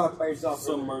 Just talk by yourself.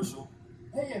 submercial.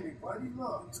 Hey everybody,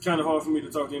 look. It's kind of hard for me to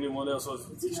talk to anyone else, so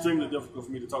it's extremely difficult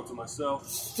for me to talk to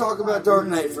myself. Talk about Dark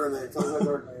Knight for a minute. Talk about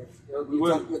Dark Knight.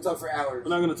 You'll talk for hours. We're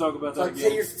not going to talk about that Say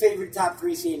again. your favorite top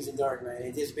 3 scenes in Dark Knight in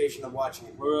anticipation of watching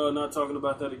it. We're not talking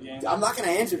about that again. I'm not going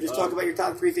to answer. Just talk about your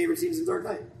top 3 favorite scenes in Dark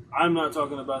Knight. I'm not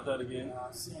talking about that again.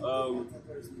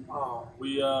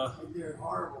 We They're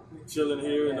horrible. chilling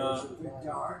here in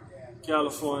Dark.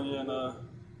 California and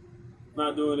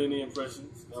not doing any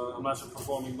impressions. I'm not a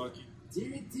performing monkey. Yeah.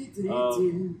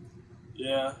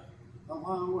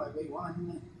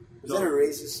 Is that a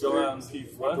racist Go slur? out and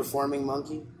peep. What? Performing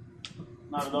monkey?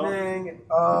 Not at all. Dang.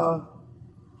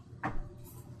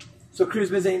 So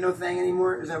Christmas ain't no thing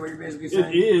anymore? Is that what you're basically It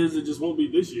saying? is. It just won't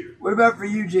be this year. What about for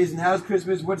you, Jason? How's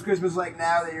Christmas? What's Christmas like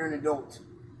now that you're an adult?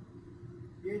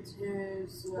 It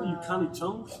is. What are you, Connie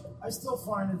Chunks? I still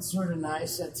find it sort of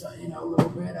nice. A little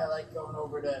bit. I like going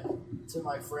over to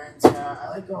my friends. I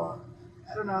like going.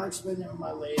 I don't know. I like spending it with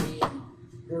my lady and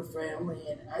her family,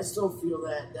 and I still feel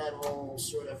that whole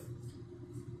sort of.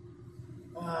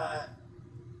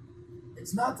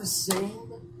 It's not the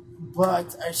same,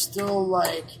 but I still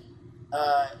like.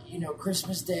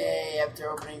 Christmas Day after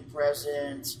opening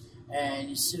presents, and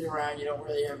you sit around. You don't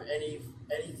really have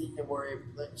anything to worry.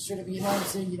 Like, sort of, you know what I'm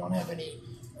saying? You don't have any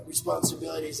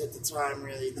responsibilities at the time,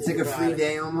 really. It's like a free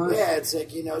day almost? Yeah, it's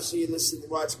like, so you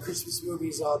watch Christmas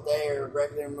movies all day or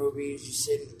regular movies. You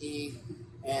sit and eat,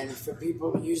 and for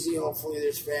people, usually, hopefully,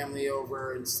 there's family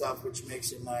over and stuff, which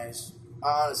makes it nice.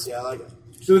 Honestly, I like it.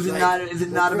 So is it not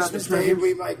about the Christmas Day? presents?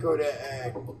 We might go to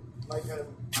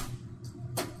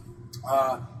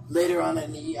later on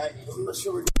in the I'm not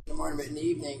sure we're doing it in the morning, but in the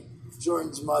evening,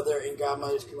 Jordan's mother and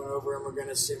godmother's coming over, and we're going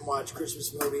to sit and watch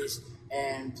Christmas movies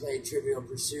and play Trivial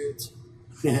Pursuit.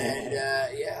 And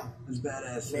yeah, That's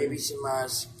badass. maybe some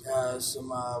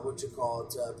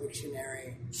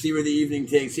Pictionary. See where the evening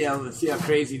takes. See how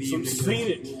crazy the Some evening seen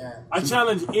goes. it. Yeah. I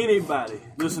challenge anybody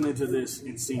listening to this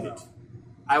and seen it.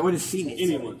 I would have seen it.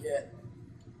 Anyone. Yeah.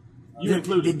 You The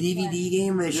included. DVD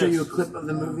game where they show Yes. you a clip of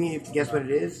the movie and you have to guess what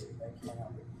it is?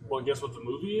 Well, guess what the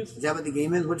movie is? Is that what the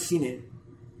game is? What seen it?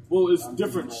 Well, it's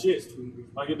different shit.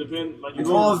 Like, it depends. Like, It's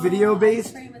all video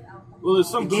based? well, there's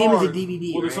some The game is a cards.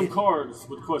 DVD, Well, there's some right? cards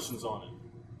with questions on it,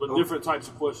 but Oh. different types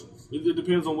of questions. It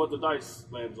depends on what the dice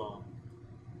lands on.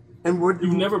 And what?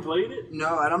 You've never played it? No,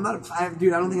 I'm not.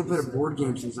 Dude, I don't think I played a board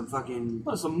game since I'm fucking.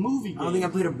 That's a movie game. I don't think I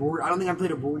played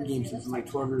a board game since I'm like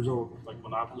 12 years old. Like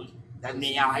Monopoly.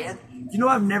 You know,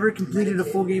 I've never completed a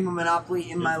full game of Monopoly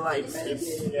in my life.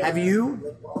 Have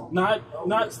you? Not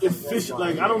efficient.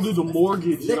 Like, I don't do the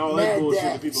mortgage and all that bullshit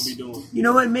that people be doing. You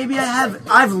know what? Maybe I have.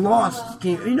 I've lost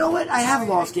games. You know what? I have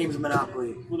lost games of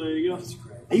Monopoly. Well, there you go.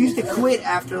 I used to quit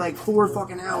after like 4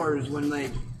 fucking hours when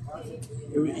like,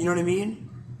 you know what I mean?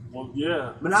 Well,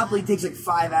 yeah. Monopoly takes like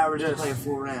 5 hours to Yes. play a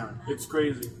full round. It's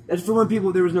crazy. That's for when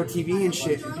there was no TV and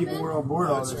shit, and people were all bored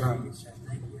all the time.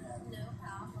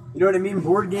 You know what I mean?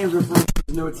 Board games were for when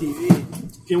there was no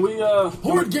TV. Can we,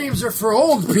 Board games are for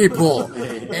old people,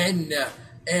 and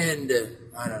I don't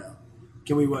know.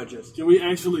 Can we watch this? Can we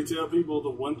actually tell people the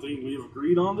one thing we've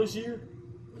agreed on this year?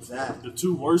 What's that? The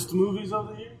 2 worst movies of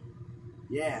the year?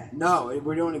 Yeah. No,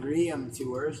 we don't agree on the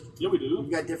 2 worst. Yeah, we do. We've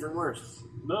got different worsts.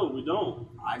 No, we don't.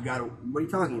 I've got. What are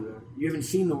you talking about? You haven't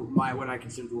seen what I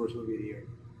consider the worst movie of the year.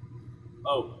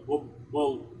 Oh,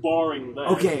 well, barring that.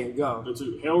 Okay, go. The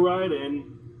 2, Hellride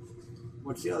and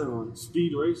What's the other one?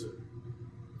 Speed Racer.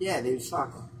 Yeah, they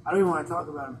suck. I don't even want to talk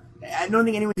about them. I don't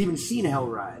think anyone's even seen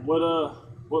Hellride.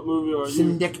 What movie are you?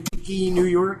 Synecdoche, New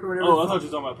York, or whatever. Oh, I thought you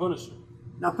were talking about Punisher.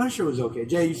 Now Punisher was okay.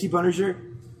 Jay, you see Punisher?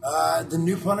 The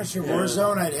new Punisher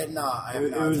Warzone, I had not.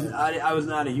 I was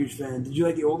not a huge fan. Did you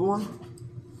like the old one?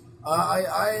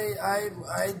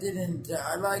 I didn't.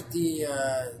 I like the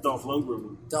Dolph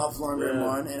Lundgren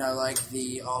one, and I like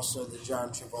also the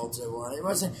John Travolta one. It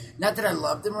wasn't not that I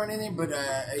loved them or anything, but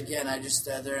again, I just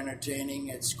they're entertaining.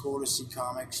 It's cool to see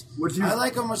comics. I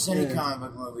like almost any comic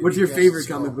book movie. What's your favorite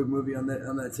comic book movie on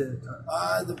that tip?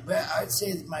 I'd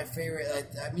say my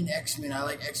favorite. I mean, X-Men. I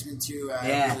like X-Men 2.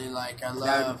 I really like. I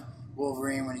love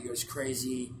Wolverine when he goes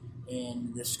crazy.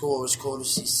 And the school was cool to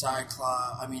see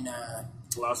Cyclops.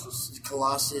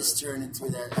 Colossus turn into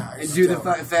that. And do the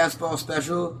fastball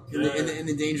special in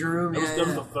the danger room. That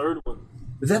was the third one.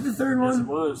 Was that the third one? Yes, it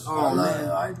was. Oh,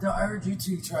 man. I heard you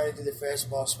two try to do the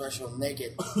fastball special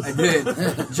naked. I did.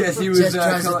 Jesse was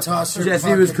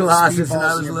Colossus and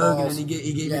I was Logan, and he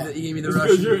gave me the rush.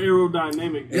 Because you're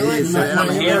aerodynamic. I'm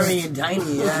hairy and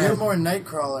tiny. Yeah. You're more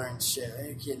Nightcrawler and shit. Are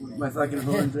you kidding me? My fucking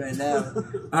horns right now.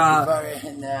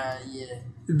 Yeah.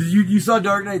 You saw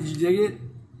Dark Knight? Did you dig it?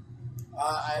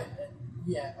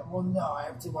 Yeah. Well, no, I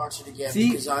have to watch it again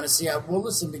because honestly,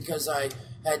 because I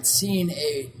had seen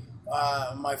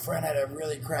my friend had a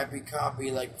really crappy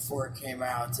copy like before it came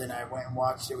out, and I went and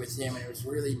watched it with him, and it was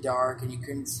really dark, and you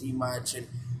couldn't see much, and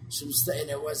and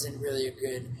it wasn't really a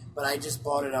good. But I just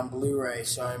bought it on Blu-ray,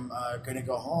 so I'm gonna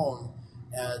go home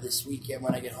this weekend.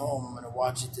 When I get home, I'm gonna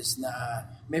watch it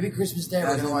maybe Christmas Day.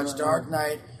 We're gonna watch Dark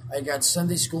Knight. I got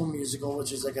Sunday School Musical,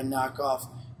 which is like a knockoff,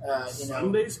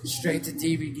 straight to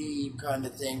DVD kind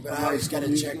of thing. But I always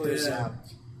gotta check this out.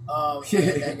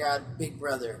 And I got Big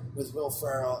Brother with Will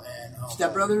Ferrell and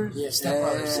Step Brothers. Yeah, Step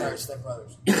Brothers. Sorry, Step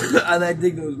Brothers. I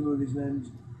dig those movies,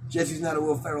 man. Jesse's not a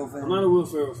Will Ferrell fan. I'm not a Will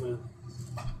Ferrell fan.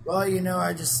 Well,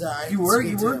 I just you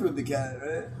worked with the cat,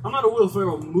 right? I'm not a Will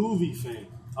Ferrell movie fan.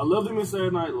 I loved him in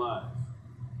Saturday Night Live.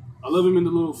 I love him in the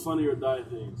little Funny or Die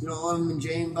things. You don't love him in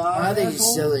Jane Bob? I think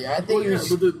he's silly. I think he's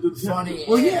funny.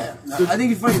 Well, yeah. I think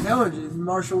he's funny intelligent.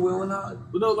 Marshall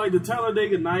Willinghot. But no, like the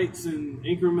Talladega Nights and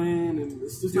Anchorman. And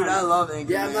it's just I love Anchorman.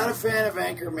 Yeah, I'm not a fan of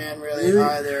Anchorman really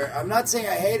either. I'm not saying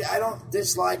I hate it. I don't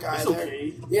dislike either. It's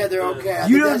okay. Yeah, they're okay.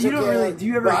 Do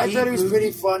you ever I thought he was pretty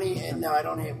funny, and no, I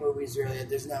don't hate movies really.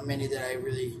 There's not many that I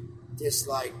really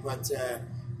dislike, but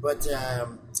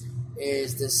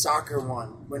is the soccer one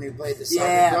when he played the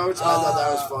soccer coach. I thought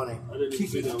that was funny. I didn't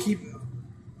see that one.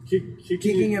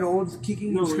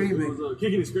 Kicking and screaming. It was,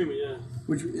 kicking and screaming, yeah.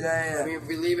 I mean,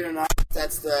 believe it or not,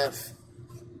 that's the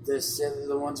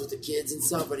ones with the kids and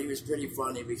stuff. But he was pretty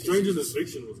funny because Stranger Than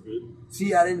Fiction was good.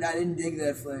 See, I didn't dig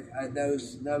that flick.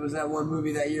 That was that one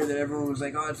movie that year that everyone was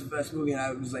like, "Oh, it's the best movie," and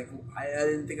I was like, I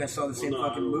didn't think I saw the same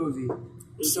fucking movie.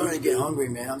 I'm starting to get hungry,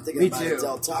 man. I'm thinking about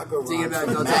Del Taco run. Thinking about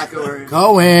Del Taco run.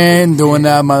 Going, doing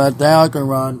that Del Taco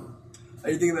run. Are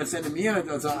you thinking about sending me on a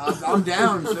Del Taco? I'm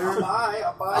down, sir.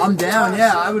 I'm down.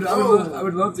 Yeah, I would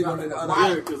love to go on a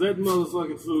yeah, because that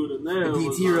motherfucking food in there.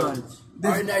 DT run.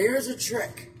 All right, now here's a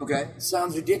trick. Okay.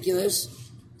 Sounds ridiculous,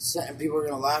 and people are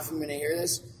gonna laugh when they hear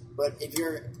this. But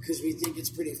because we think it's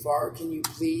pretty far, can you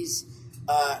please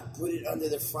put it under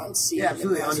the front seat? Yeah,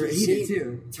 absolutely. Under heated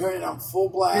too. Turn it on full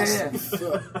blast.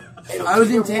 Yeah. I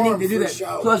was intending to do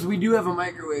that. Plus, we do have a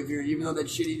microwave here, even though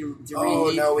that's shitty to reheat.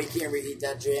 Oh no, we can't reheat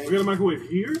that, Jamie. We got a microwave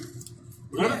here?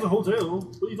 Not at the hotel.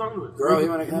 What are you talking about? Girl, you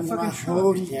want to come to my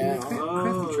hotel?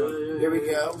 Yeah. Here we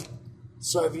go.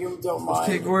 So if you don't mind,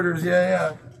 take orders.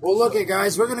 Yeah. Well, look,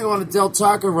 guys, we're gonna go on a Del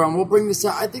Taco run. We'll bring this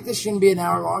out. I think this shouldn't be an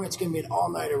hour long. It's gonna be an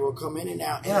all-nighter. We'll come in and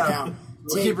out,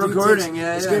 We'll keep recording.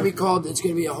 It's gonna be called. It's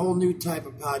gonna be a whole new type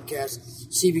of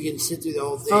podcast. See if you can sit through the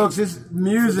whole thing. Folks, this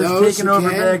Muse is taking over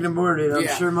Bagged and Boarded. I'm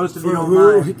sure most of you don't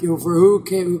mind. For who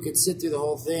can sit through the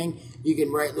whole thing, you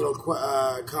can write little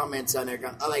comments on there.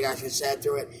 Going, oh my gosh, I sat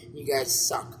through it. You guys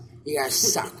suck.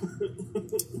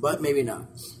 But maybe not.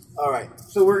 All right.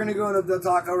 So we're gonna go on a Del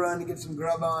Taco run to get some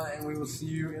grub on, and we will see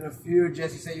you in a few.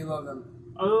 Jesse, say you love them.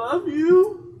 I love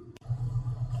you.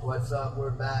 What's up?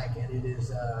 We're back, and it is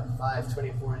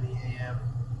 5:24 in the a.m.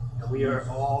 and we are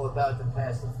all about to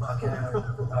pass the fuck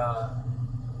out.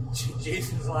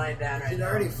 Jason's lying down right now. Is it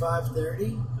already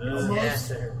 5:30? Yes,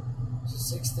 sir. So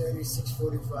 6:30,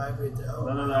 6:45.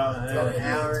 An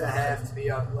hour and a half to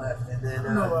be up left, and then.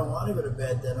 No, I want to go to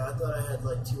bed then. I thought I had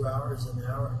like 2 hours an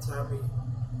hour.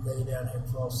 lay down and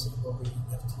fall asleep while we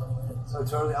have 20 minutes. So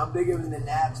totally, I'm bigger than the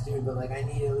naps, dude. But like, I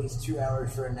need at least 2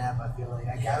 hours for a nap. I feel like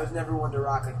I was never one to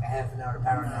rock like a half an hour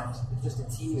power naps. It's just a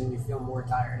tease, and you feel more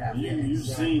tired after. You've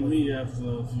seen me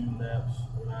after a few naps.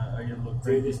 I get a little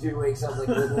crazy. Dude, this dude wakes up like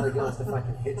looking like he wants to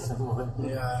fucking hit someone.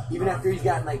 Yeah. Even after he's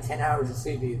gotten like 10 hours of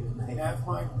sleep even. Like, Half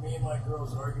me and my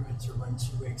girl's arguments are when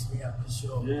she wakes me up, because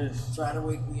she'll try to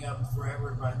wake me up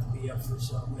forever, but I have to be up for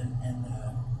something, and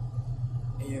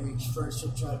first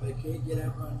she'll try to be like, hey, get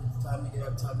up, it's time to get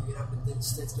up, and then she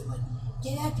starts getting like,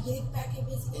 get up, get back up,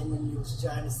 and then you're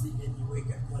trying to sleep, and you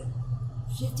wake up like,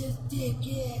 shit this dick,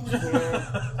 yeah.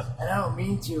 And I don't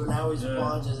mean to, and I always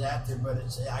apologize after, but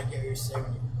I get what you're saying,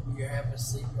 when you're half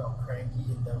asleep, you're all cranky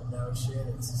and don't know shit.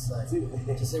 It's just like,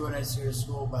 just like when I used to go to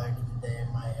school back in the day,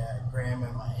 and my grandma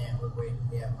and my aunt would wake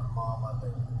me up, my mom up,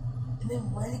 and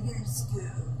then why did you go to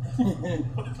school?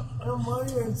 I don't want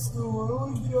to go to school, I don't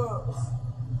want to get up.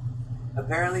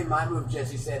 Apparently, my move,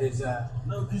 Jesse said, is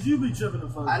no, because you be tripping the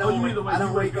fuck. I don't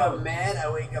wake up mad.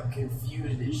 I wake up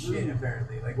confused as shit.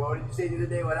 Apparently, like, what did you say the other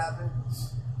day? What happened?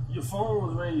 Your phone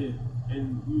was ringing,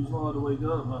 and you was hard to wake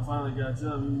up. And I finally got you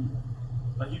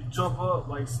up. You jump up,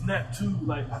 like snap to,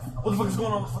 like, what the fuck is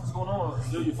going on? What the fuck is going on?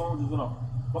 Yo, your phone just went off.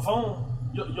 My phone.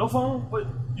 Your phone? What?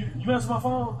 You answer my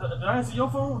phone? Did I answer your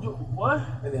phone? What?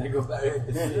 And then I go back.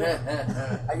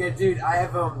 I get, dude. I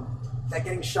have that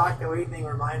getting shocked away thing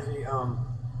reminds me.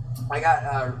 I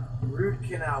got root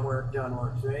canal work done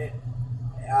once, right?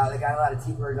 They got a lot of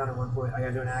teeth work done at one point. I got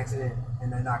into an accident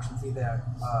and I knocked some teeth out.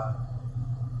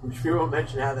 Which we won't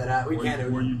mention how that happened.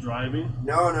 Were you driving?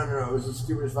 No. It was the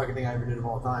stupidest fucking thing I ever did of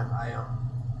all time. I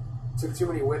took too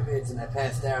many whippets and I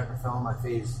passed out and fell on my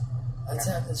face. That's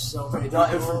happened to so many people.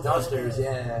 It was from dusters,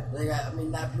 yeah. Like,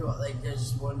 not people, like, there's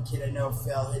just one kid I know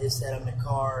fell, hit his head on the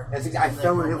car. That's exactly, I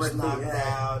fell and hit my knocked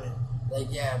out. And, like,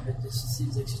 but this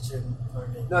seems like such a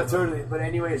fucking... No, totally. But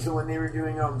anyway, so when they were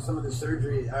doing some of the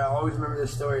surgery, I always remember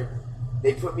this story.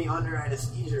 They put me under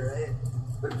anesthesia, right?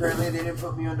 But apparently they didn't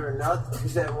put me under enough,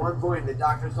 because at one point the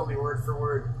doctors told me word for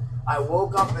word, I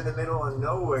woke up in the middle of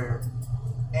nowhere,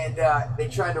 and they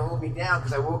tried to hold me down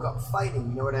because I woke up fighting,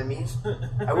 you know what I mean?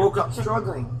 I woke up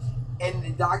struggling, and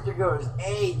the doctor goes,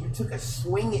 hey, you took a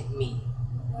swing at me.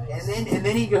 Nice. And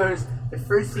then he goes, the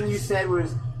first thing you said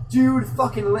was, dude,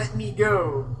 fucking let me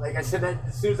go. Like, I said that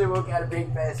as soon as I woke out of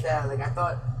being passed out. Like, I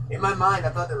thought, in my mind, I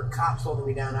thought there were cops holding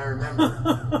me down, I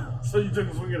remember. So you took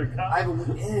a swing at a cop? I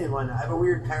have a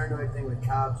weird paranoid thing with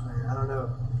cops, man. I don't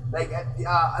know. Like,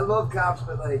 I love cops,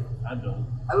 but, like... I don't.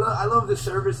 I love the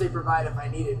service they provide if I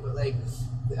need it, but, like,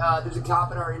 there's a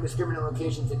cop in our indiscriminate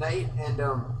location tonight, and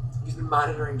he's been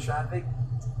monitoring traffic.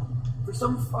 For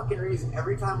some fucking reason,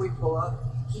 every time we pull up,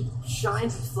 he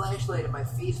shines his flashlight in my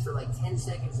face for, like, 10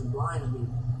 seconds and blinds me.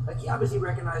 Like, he obviously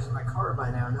recognizes my car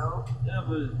by now, no? Yeah,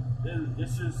 but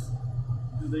it's just...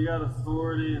 They got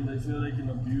authority, and they feel they can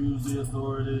abuse the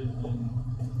authority,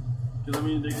 because, I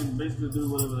mean, they can basically do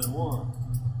whatever they want.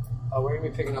 Oh, we're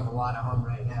going to be picking up a lot of hum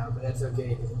right now, but that's okay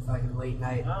because it's fucking late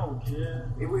night. I don't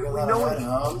care.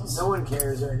 No one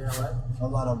cares right now, what? A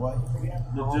lot of what?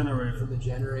 The generator. For the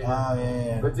generator. Oh,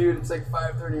 yeah. But dude, it's like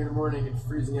 5:30 in the morning, it's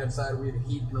freezing outside, we have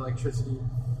heat and electricity.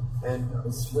 And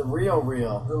it's the real.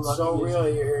 So real,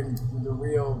 you're hearing the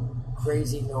real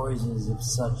crazy noises of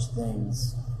such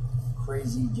things.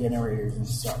 Crazy generators and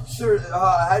stuff. Sure,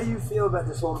 how do you feel about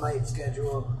this whole night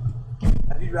schedule?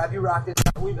 Have you rocked it?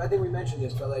 I think we mentioned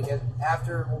this, but like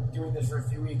after doing this for a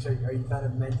few weeks, are you kind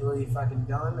of mentally fucking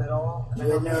done at all? I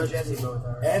know Jesse both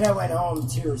are. And I went home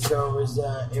too, so it was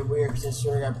weird because I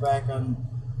sort of got back on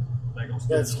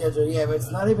that schedule. Yeah, but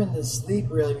it's not even the sleep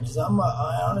really, because I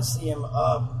honestly am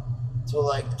up till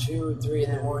like 2, 3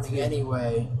 in the morning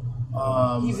anyway.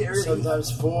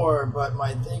 Sometimes 4, but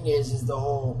my thing is the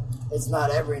whole, it's not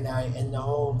every night, and the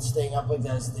whole staying up like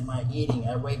that is my eating.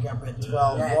 I wake up at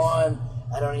 12:01,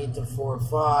 I don't eat till 4 or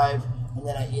 5, and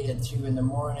then I eat at 2 in the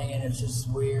morning, and it's just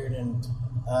weird, and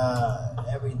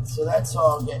so that's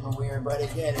all getting weird, but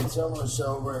again, it's almost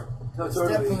over. No, it's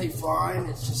totally. definitely fine,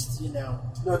 it's just, No,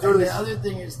 totally. And the other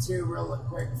thing is too, real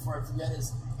quick before I forget,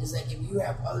 is like if you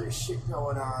have other shit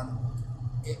going on,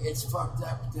 it's fucked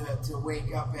up to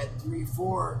wake up at 3,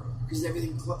 4 because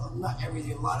not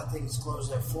everything, a lot of things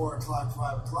close at 4 o'clock,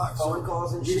 5 o'clock. Phone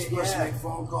calls and you're shit. Supposed to make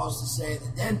phone calls to say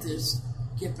the dentist,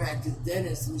 get back to the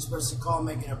dentist, and you're supposed to call,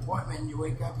 make an appointment, and you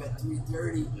wake up at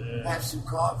 3:30, have some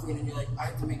coffee, and then you're like, I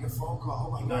have to make a phone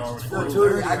call. Oh my gosh, it's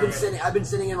 4:30. I've been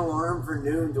setting an alarm for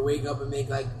noon to wake up and make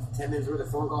like 10 minutes worth of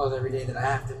phone calls every day that I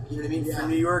have to. You know what I mean? Yeah. For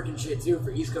New York and shit too,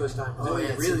 for East Coast time. Oh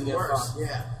yeah, really get fucked.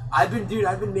 Yeah. I've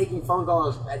been making phone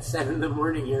calls at 7 in the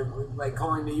morning here, like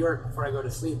calling New York before I go to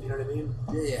sleep. You know what I mean?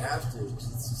 Yeah, you have to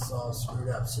because it's just all screwed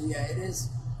up. So yeah, it is.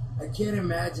 I can't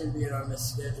imagine being on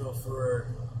this schedule for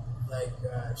like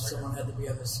if someone had to be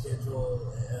on the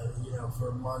schedule,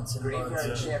 for months and months.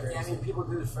 Graveyard shift. Yeah, I mean, people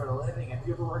do this for a living. Have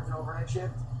you ever worked an overnight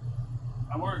shift?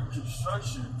 I worked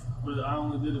construction, but I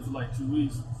only did it for like 2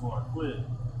 weeks before I quit.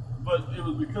 But it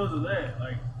was because of that.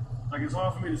 Like it's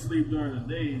hard for me to sleep during the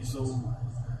day, so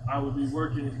I would be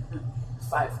working.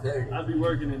 5:30. I'd be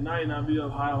working at night, and I'd be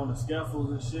up high on the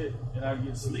scaffolds and shit, and I'd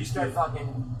get sleepy. You start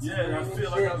fucking. Yeah, and I feel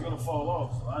like I was gonna fall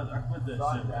off, so I quit that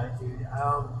Fuck shit. that, dude.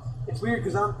 It's weird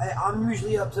because I'm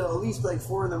usually up to at least like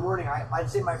 4 in the morning.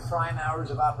 I'd say my prime hours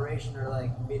of operation are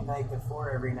like midnight to 4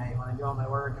 every night when I do all my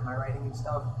work and my writing and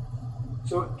stuff.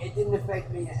 So it didn't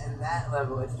affect me at that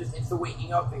level. It's the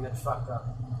waking up thing that's fucked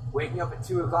up. Waking up at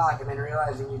 2 o'clock and then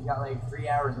realizing you've got like 3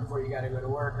 hours before you got to go to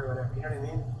work or whatever. You know what I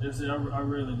mean? Yeah, see, I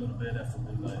rarely go to bed after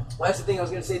midnight. Well, that's the thing I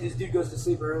was gonna say. This dude goes to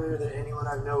sleep earlier than anyone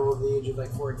I know over the age of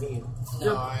like 14.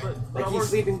 No, but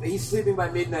He's sleeping by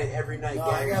midnight every night. No,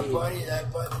 I got guaranteed.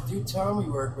 but the dude Tom we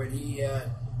work with, he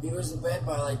goes to bed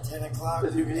by like 10 o'clock,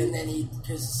 and then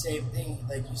because the same thing,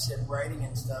 like you said, writing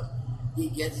and stuff. He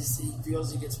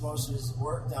feels he gets most of his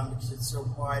work done because it's so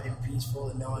quiet and peaceful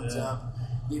and no one's up.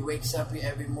 He wakes up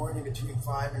every morning between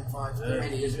 5 and 5:30,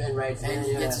 and he just writes. And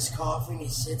he gets his coffee and he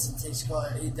sits and takes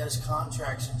he does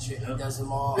contracts and shit. He does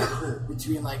them all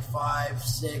between like 5,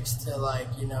 6 to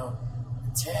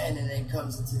 10, and then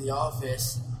comes into the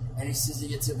office and he says he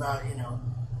gets about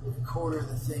a quarter of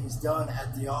the things done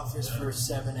at the office for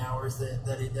 7 hours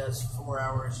that he does 4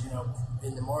 hours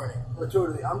in the morning. Well,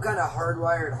 totally. I'm kind of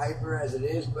hardwired hyper as it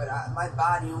is, but my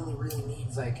body only really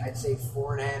needs I'd say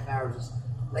 4.5 hours.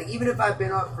 Like even if I've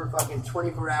been up for fucking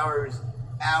 24 hours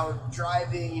out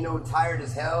driving, tired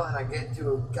as hell, and I get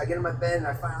in my bed and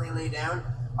I finally lay down,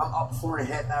 I'm up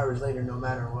 4.5 hours later no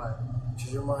matter what.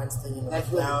 Because your mind's thinking of That's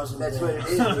 1,000 what things.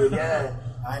 it is, dude. Yeah.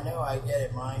 I know, I get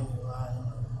it.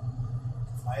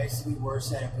 I used to be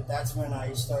worse at it, but that's when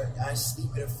I sleep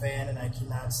with a fan and I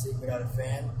cannot sleep without a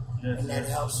fan. Yes, and that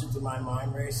helps with my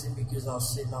mind racing because I'll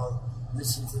sit and I'll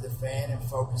listen to the fan and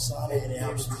focus on it, and it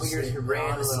helps clears your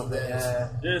brain a little bit. Yeah,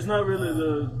 it's not really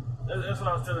that's what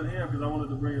I was telling him because I wanted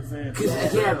to bring a fan.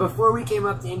 Yeah, before we came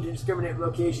up to Indiscriminate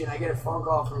Location, I get a phone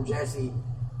call from Jesse,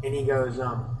 and he goes,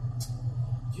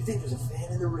 "Do you think there's a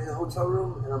fan in the hotel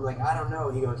room?" And I'm like, "I don't know."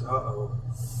 He goes, "Uh-oh.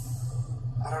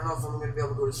 I don't know if I'm going to be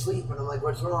able to go to sleep." And I'm like,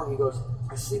 "What's wrong?" He goes,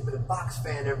 "I sleep with a box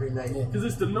fan every night." Because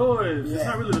it's the noise. Yeah. It's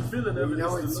not really the feeling of it.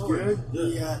 It's the good.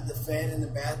 Yeah. The fan in the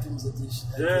bathrooms at these.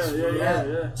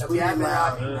 Yeah. We have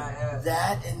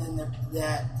that and then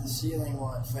the ceiling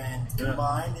fan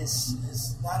combined is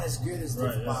not as good as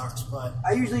the box, but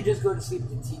I usually just go to sleep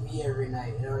with the TV every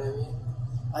night. You know what I mean?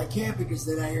 I can't because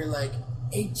then I hear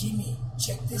 "Hey Jimmy,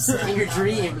 check this out." In your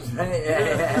dreams, right?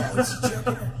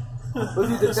 Yeah. Well,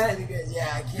 dude, I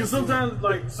can't. Because sometimes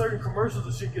certain commercials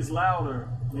and shit gets louder.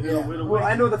 Well,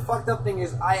 I know the fucked up thing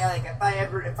is if I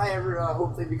ever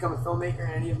hopefully become a filmmaker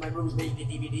and any of my movies make the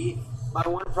DVD, my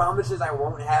one promise is I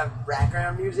won't have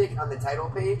background music on the title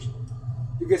page.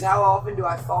 Because how often do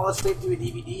I fall asleep to a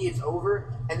DVD, it's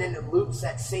over, and then it loops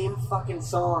that same fucking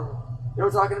song. You know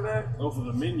what I'm talking about? Oh, for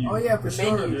the menu. Oh, yeah, for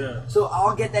sure. Menu. Yeah. So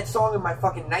I'll get that song in my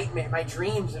fucking nightmare, my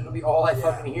dreams, and it'll be all I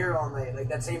fucking hear all night. Like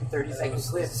that same 30-second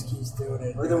clip. Keeps doing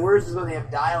it. Or the worst is when they have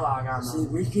dialogue on them. See,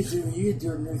 you could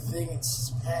do a new thing.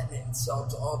 It's patent. It's all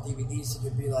to all DVDs. It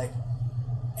could be like,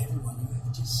 "Everyone, you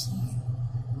have just seen."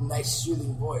 Nice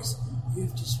soothing voice.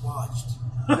 "You've just watched."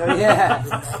 No, yeah.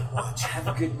 Good night, watch. Have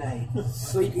a good night.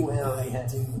 Sleep well. Yeah.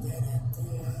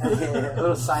 A A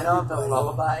little sign off, a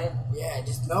lullaby. Yeah,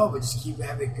 just keep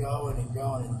having it going and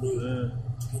going and do.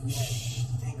 Good night.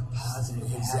 Think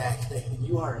positive. Exactly.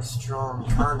 You are a strong,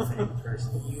 confident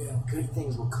person. Yeah. Good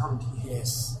things will come to you.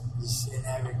 Yes. Just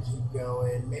have it keep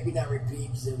going. Maybe not repeat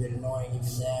because it'll get annoying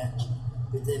even that.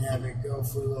 But then have it go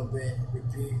for a little bit,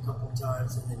 repeat a couple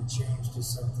times, and then change to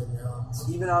something else.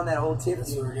 Even on that whole tip,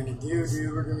 That's what we're gonna do,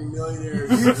 dude. We're gonna be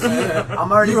millionaires.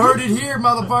 You heard it here,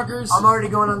 motherfuckers. I'm already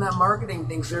going on that marketing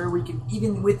thing, sir. We can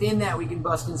even within that we can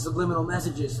bust in subliminal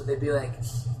messages, so they'd be like,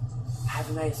 "Have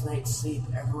a nice night's sleep.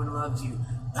 Everyone loves you.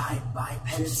 Buy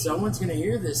Pepsi." Dude, someone's gonna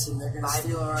hear this and they're gonna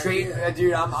steal our idea.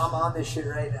 Dude, I'm on this shit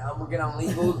right now. I'm gonna get on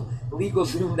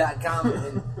LegalZoom.com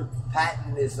and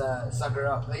patent this sucker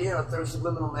up. But, throw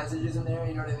subliminal messages in there.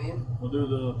 You know what I mean? We'll do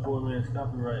the poor man's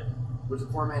copyright. What's a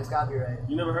poor man's copyright?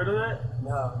 You never heard of that?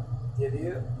 No. Have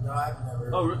you? No, I've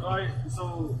never. Oh, right.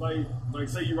 So, like,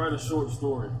 say you write a short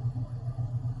story.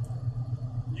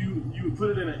 You would put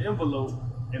it in an envelope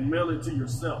and mail it to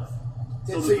yourself.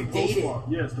 So that you the dated? postmark,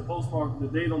 yes, the postmark, the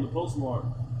date on the postmark,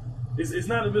 it's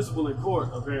not admissible in court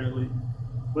apparently.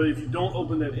 But if you don't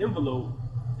open that envelope,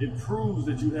 it proves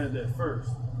that you had that first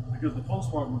because the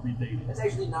postmark would be dated. That's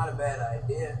actually not a bad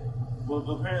idea. Well,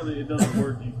 apparently it doesn't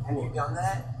work in Have you court. done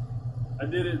that? I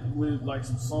did it with like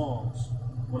some songs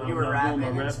when You I were was rapping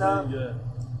doing my and stuff? Yeah.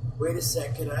 Wait a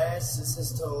second, I asked, this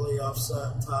is totally off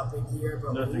topic here,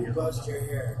 but Nothing who buzzed your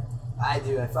hair? I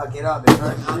do. I fuck it up. It's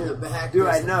hard to On do. the back, Dude,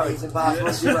 I there's know. a It's big-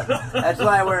 impossible to do it. That's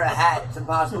why I wear a hat. It's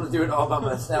impossible to do it all by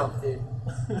myself, dude.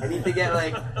 I need to get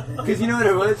like, because you know what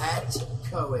it was? Hat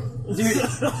Cohen. Dude,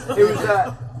 it was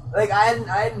like I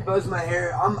hadn't buzzed my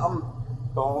hair. I'm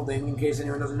balding in case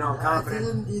anyone doesn't know. I'm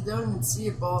confident. You don't even see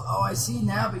it bald. Oh, I see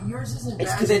now, but yours isn't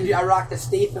It's bad. because I rock the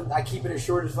Statham. I keep it as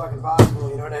short as fucking possible.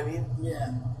 You know what I mean?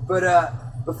 Yeah.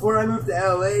 But before I moved to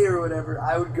LA or whatever,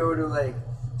 I would go to like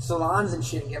salons and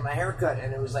shit and get my hair cut,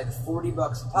 and it was like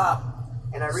 $40 a pop.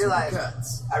 And I realized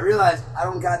I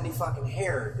don't got any fucking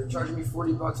hair. They're charging me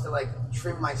 $40 to like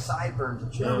trim my sideburns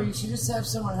and shit. No, but you should just have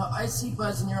someone help. I see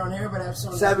buzzing your own hair, but have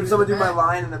someone. So having someone do my back.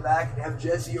 line in the back and have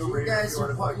Jesse over You here. guys if you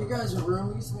are wanna you guys are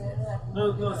roomies, man.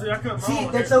 No, see, I cut my See,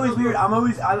 own that's hair. always weird. I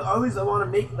always want to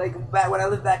make like back when I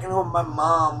lived back at home. My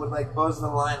mom would like buzz the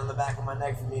line on the back of my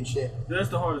neck for me and shit. That's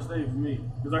the hardest thing for me.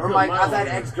 I Or cut my my I've own had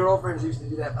hair. ex-girlfriends used to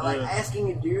do that. But like Yeah.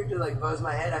 asking a dude to like buzz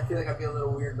my head, I feel like I'd be a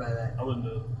little weird by that. I wouldn't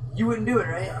do it. You wouldn't do it,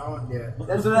 right? I won't do it.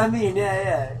 That's what I mean.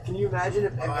 Yeah. Can you imagine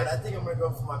if? All right, I think I'm gonna go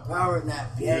for my power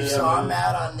nap. Yeah, so man. I'm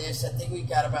out on this. I think we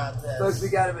got about this. Folks, we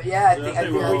got it. Yeah, I think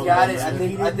we're we all got good,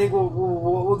 it. man. I think what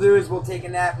we'll do is we'll take a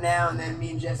nap now, and then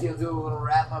me and Jesse will do a little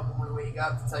wrap up when we wake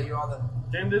up to tell you all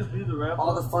Can this be the rap?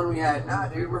 the fun we had. Nah,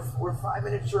 dude, we're 5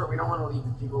 minutes short. We don't want to leave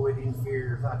the people with the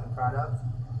inferior fucking product.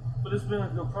 But it's been a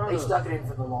good They product. stuck it in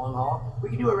for the long haul. We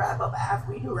can do a wrap up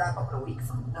after. We can do a wrap up in a week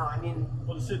from. No, I mean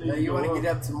Well, the shit No, needs to you go want to up.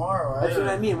 get up tomorrow, right? that's what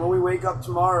I mean. When we wake up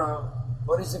tomorrow,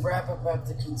 What does the wrap up have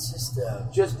to consist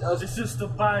of? just us, It's just a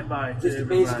bye-bye to just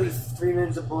everybody. basically 3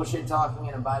 minutes of bullshit talking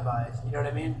and a bye bye. You know what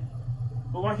I mean?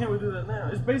 But why can't we do that now?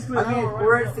 It's basically I an mean, hour right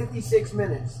we're now. at 56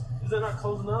 minutes. Is that not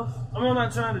close enough? I mean, I'm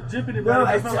not trying to jip anybody. No,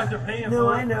 It's not like they're paying no,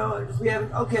 for it. I know. We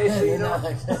haven't. Okay, so you know,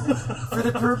 for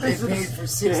the They purpose of paid for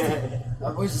 60.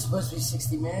 Was it supposed to be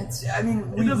 60 minutes? I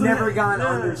mean, we've doesn't never have- gone yeah.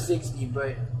 under 60,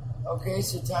 but Okay,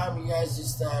 so Tom, you guys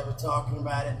just were talking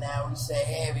about it now. We say,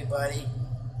 hey, everybody,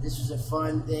 this was a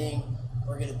fun thing.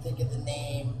 We're going to think of the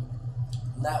name.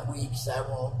 Not we, 'cause I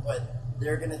won't, but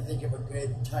they're going to think of a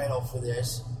good title for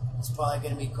this. It's probably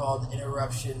going to be called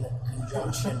Interruption,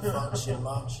 Conjunction,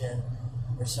 Function,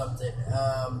 or something.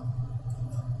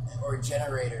 Or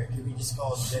Generator. It could be just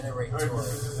called Generator.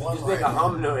 One just make a word.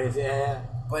 hum noise. Yeah.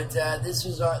 But this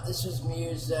was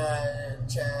Muse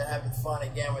having fun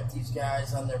again with these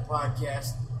guys on their podcast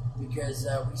because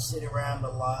we sit around a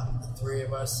lot, the three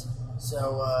of us.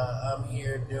 So I'm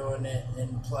here doing it,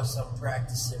 and plus I'm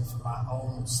practicing for my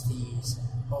own steez.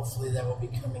 Hopefully that will be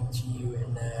coming to you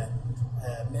in the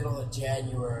middle of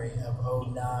January of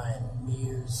 '09.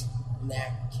 Muse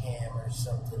NACAM or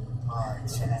something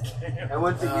podcast. And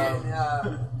once again,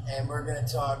 And we're going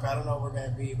to talk, I don't know what we're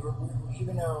going to be,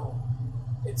 even though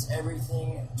it's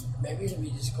everything, maybe it'll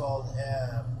be just called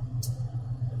a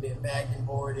bit bagged and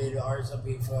boarded, ours will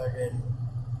be fucking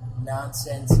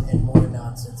nonsense and more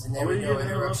nonsense. And then we go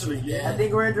interruption again. I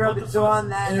think we're interrupted. So on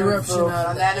that note, Interruption folks, on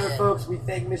on the that note, end. folks, we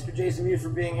thank Mr. Jason Muse for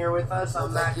being here with us.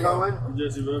 I'm Thank Matt you. Cohen. I'm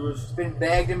Jesse Rivers. It's been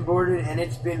bagged and boarded, and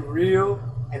it's been real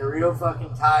and real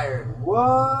fucking tired.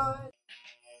 What?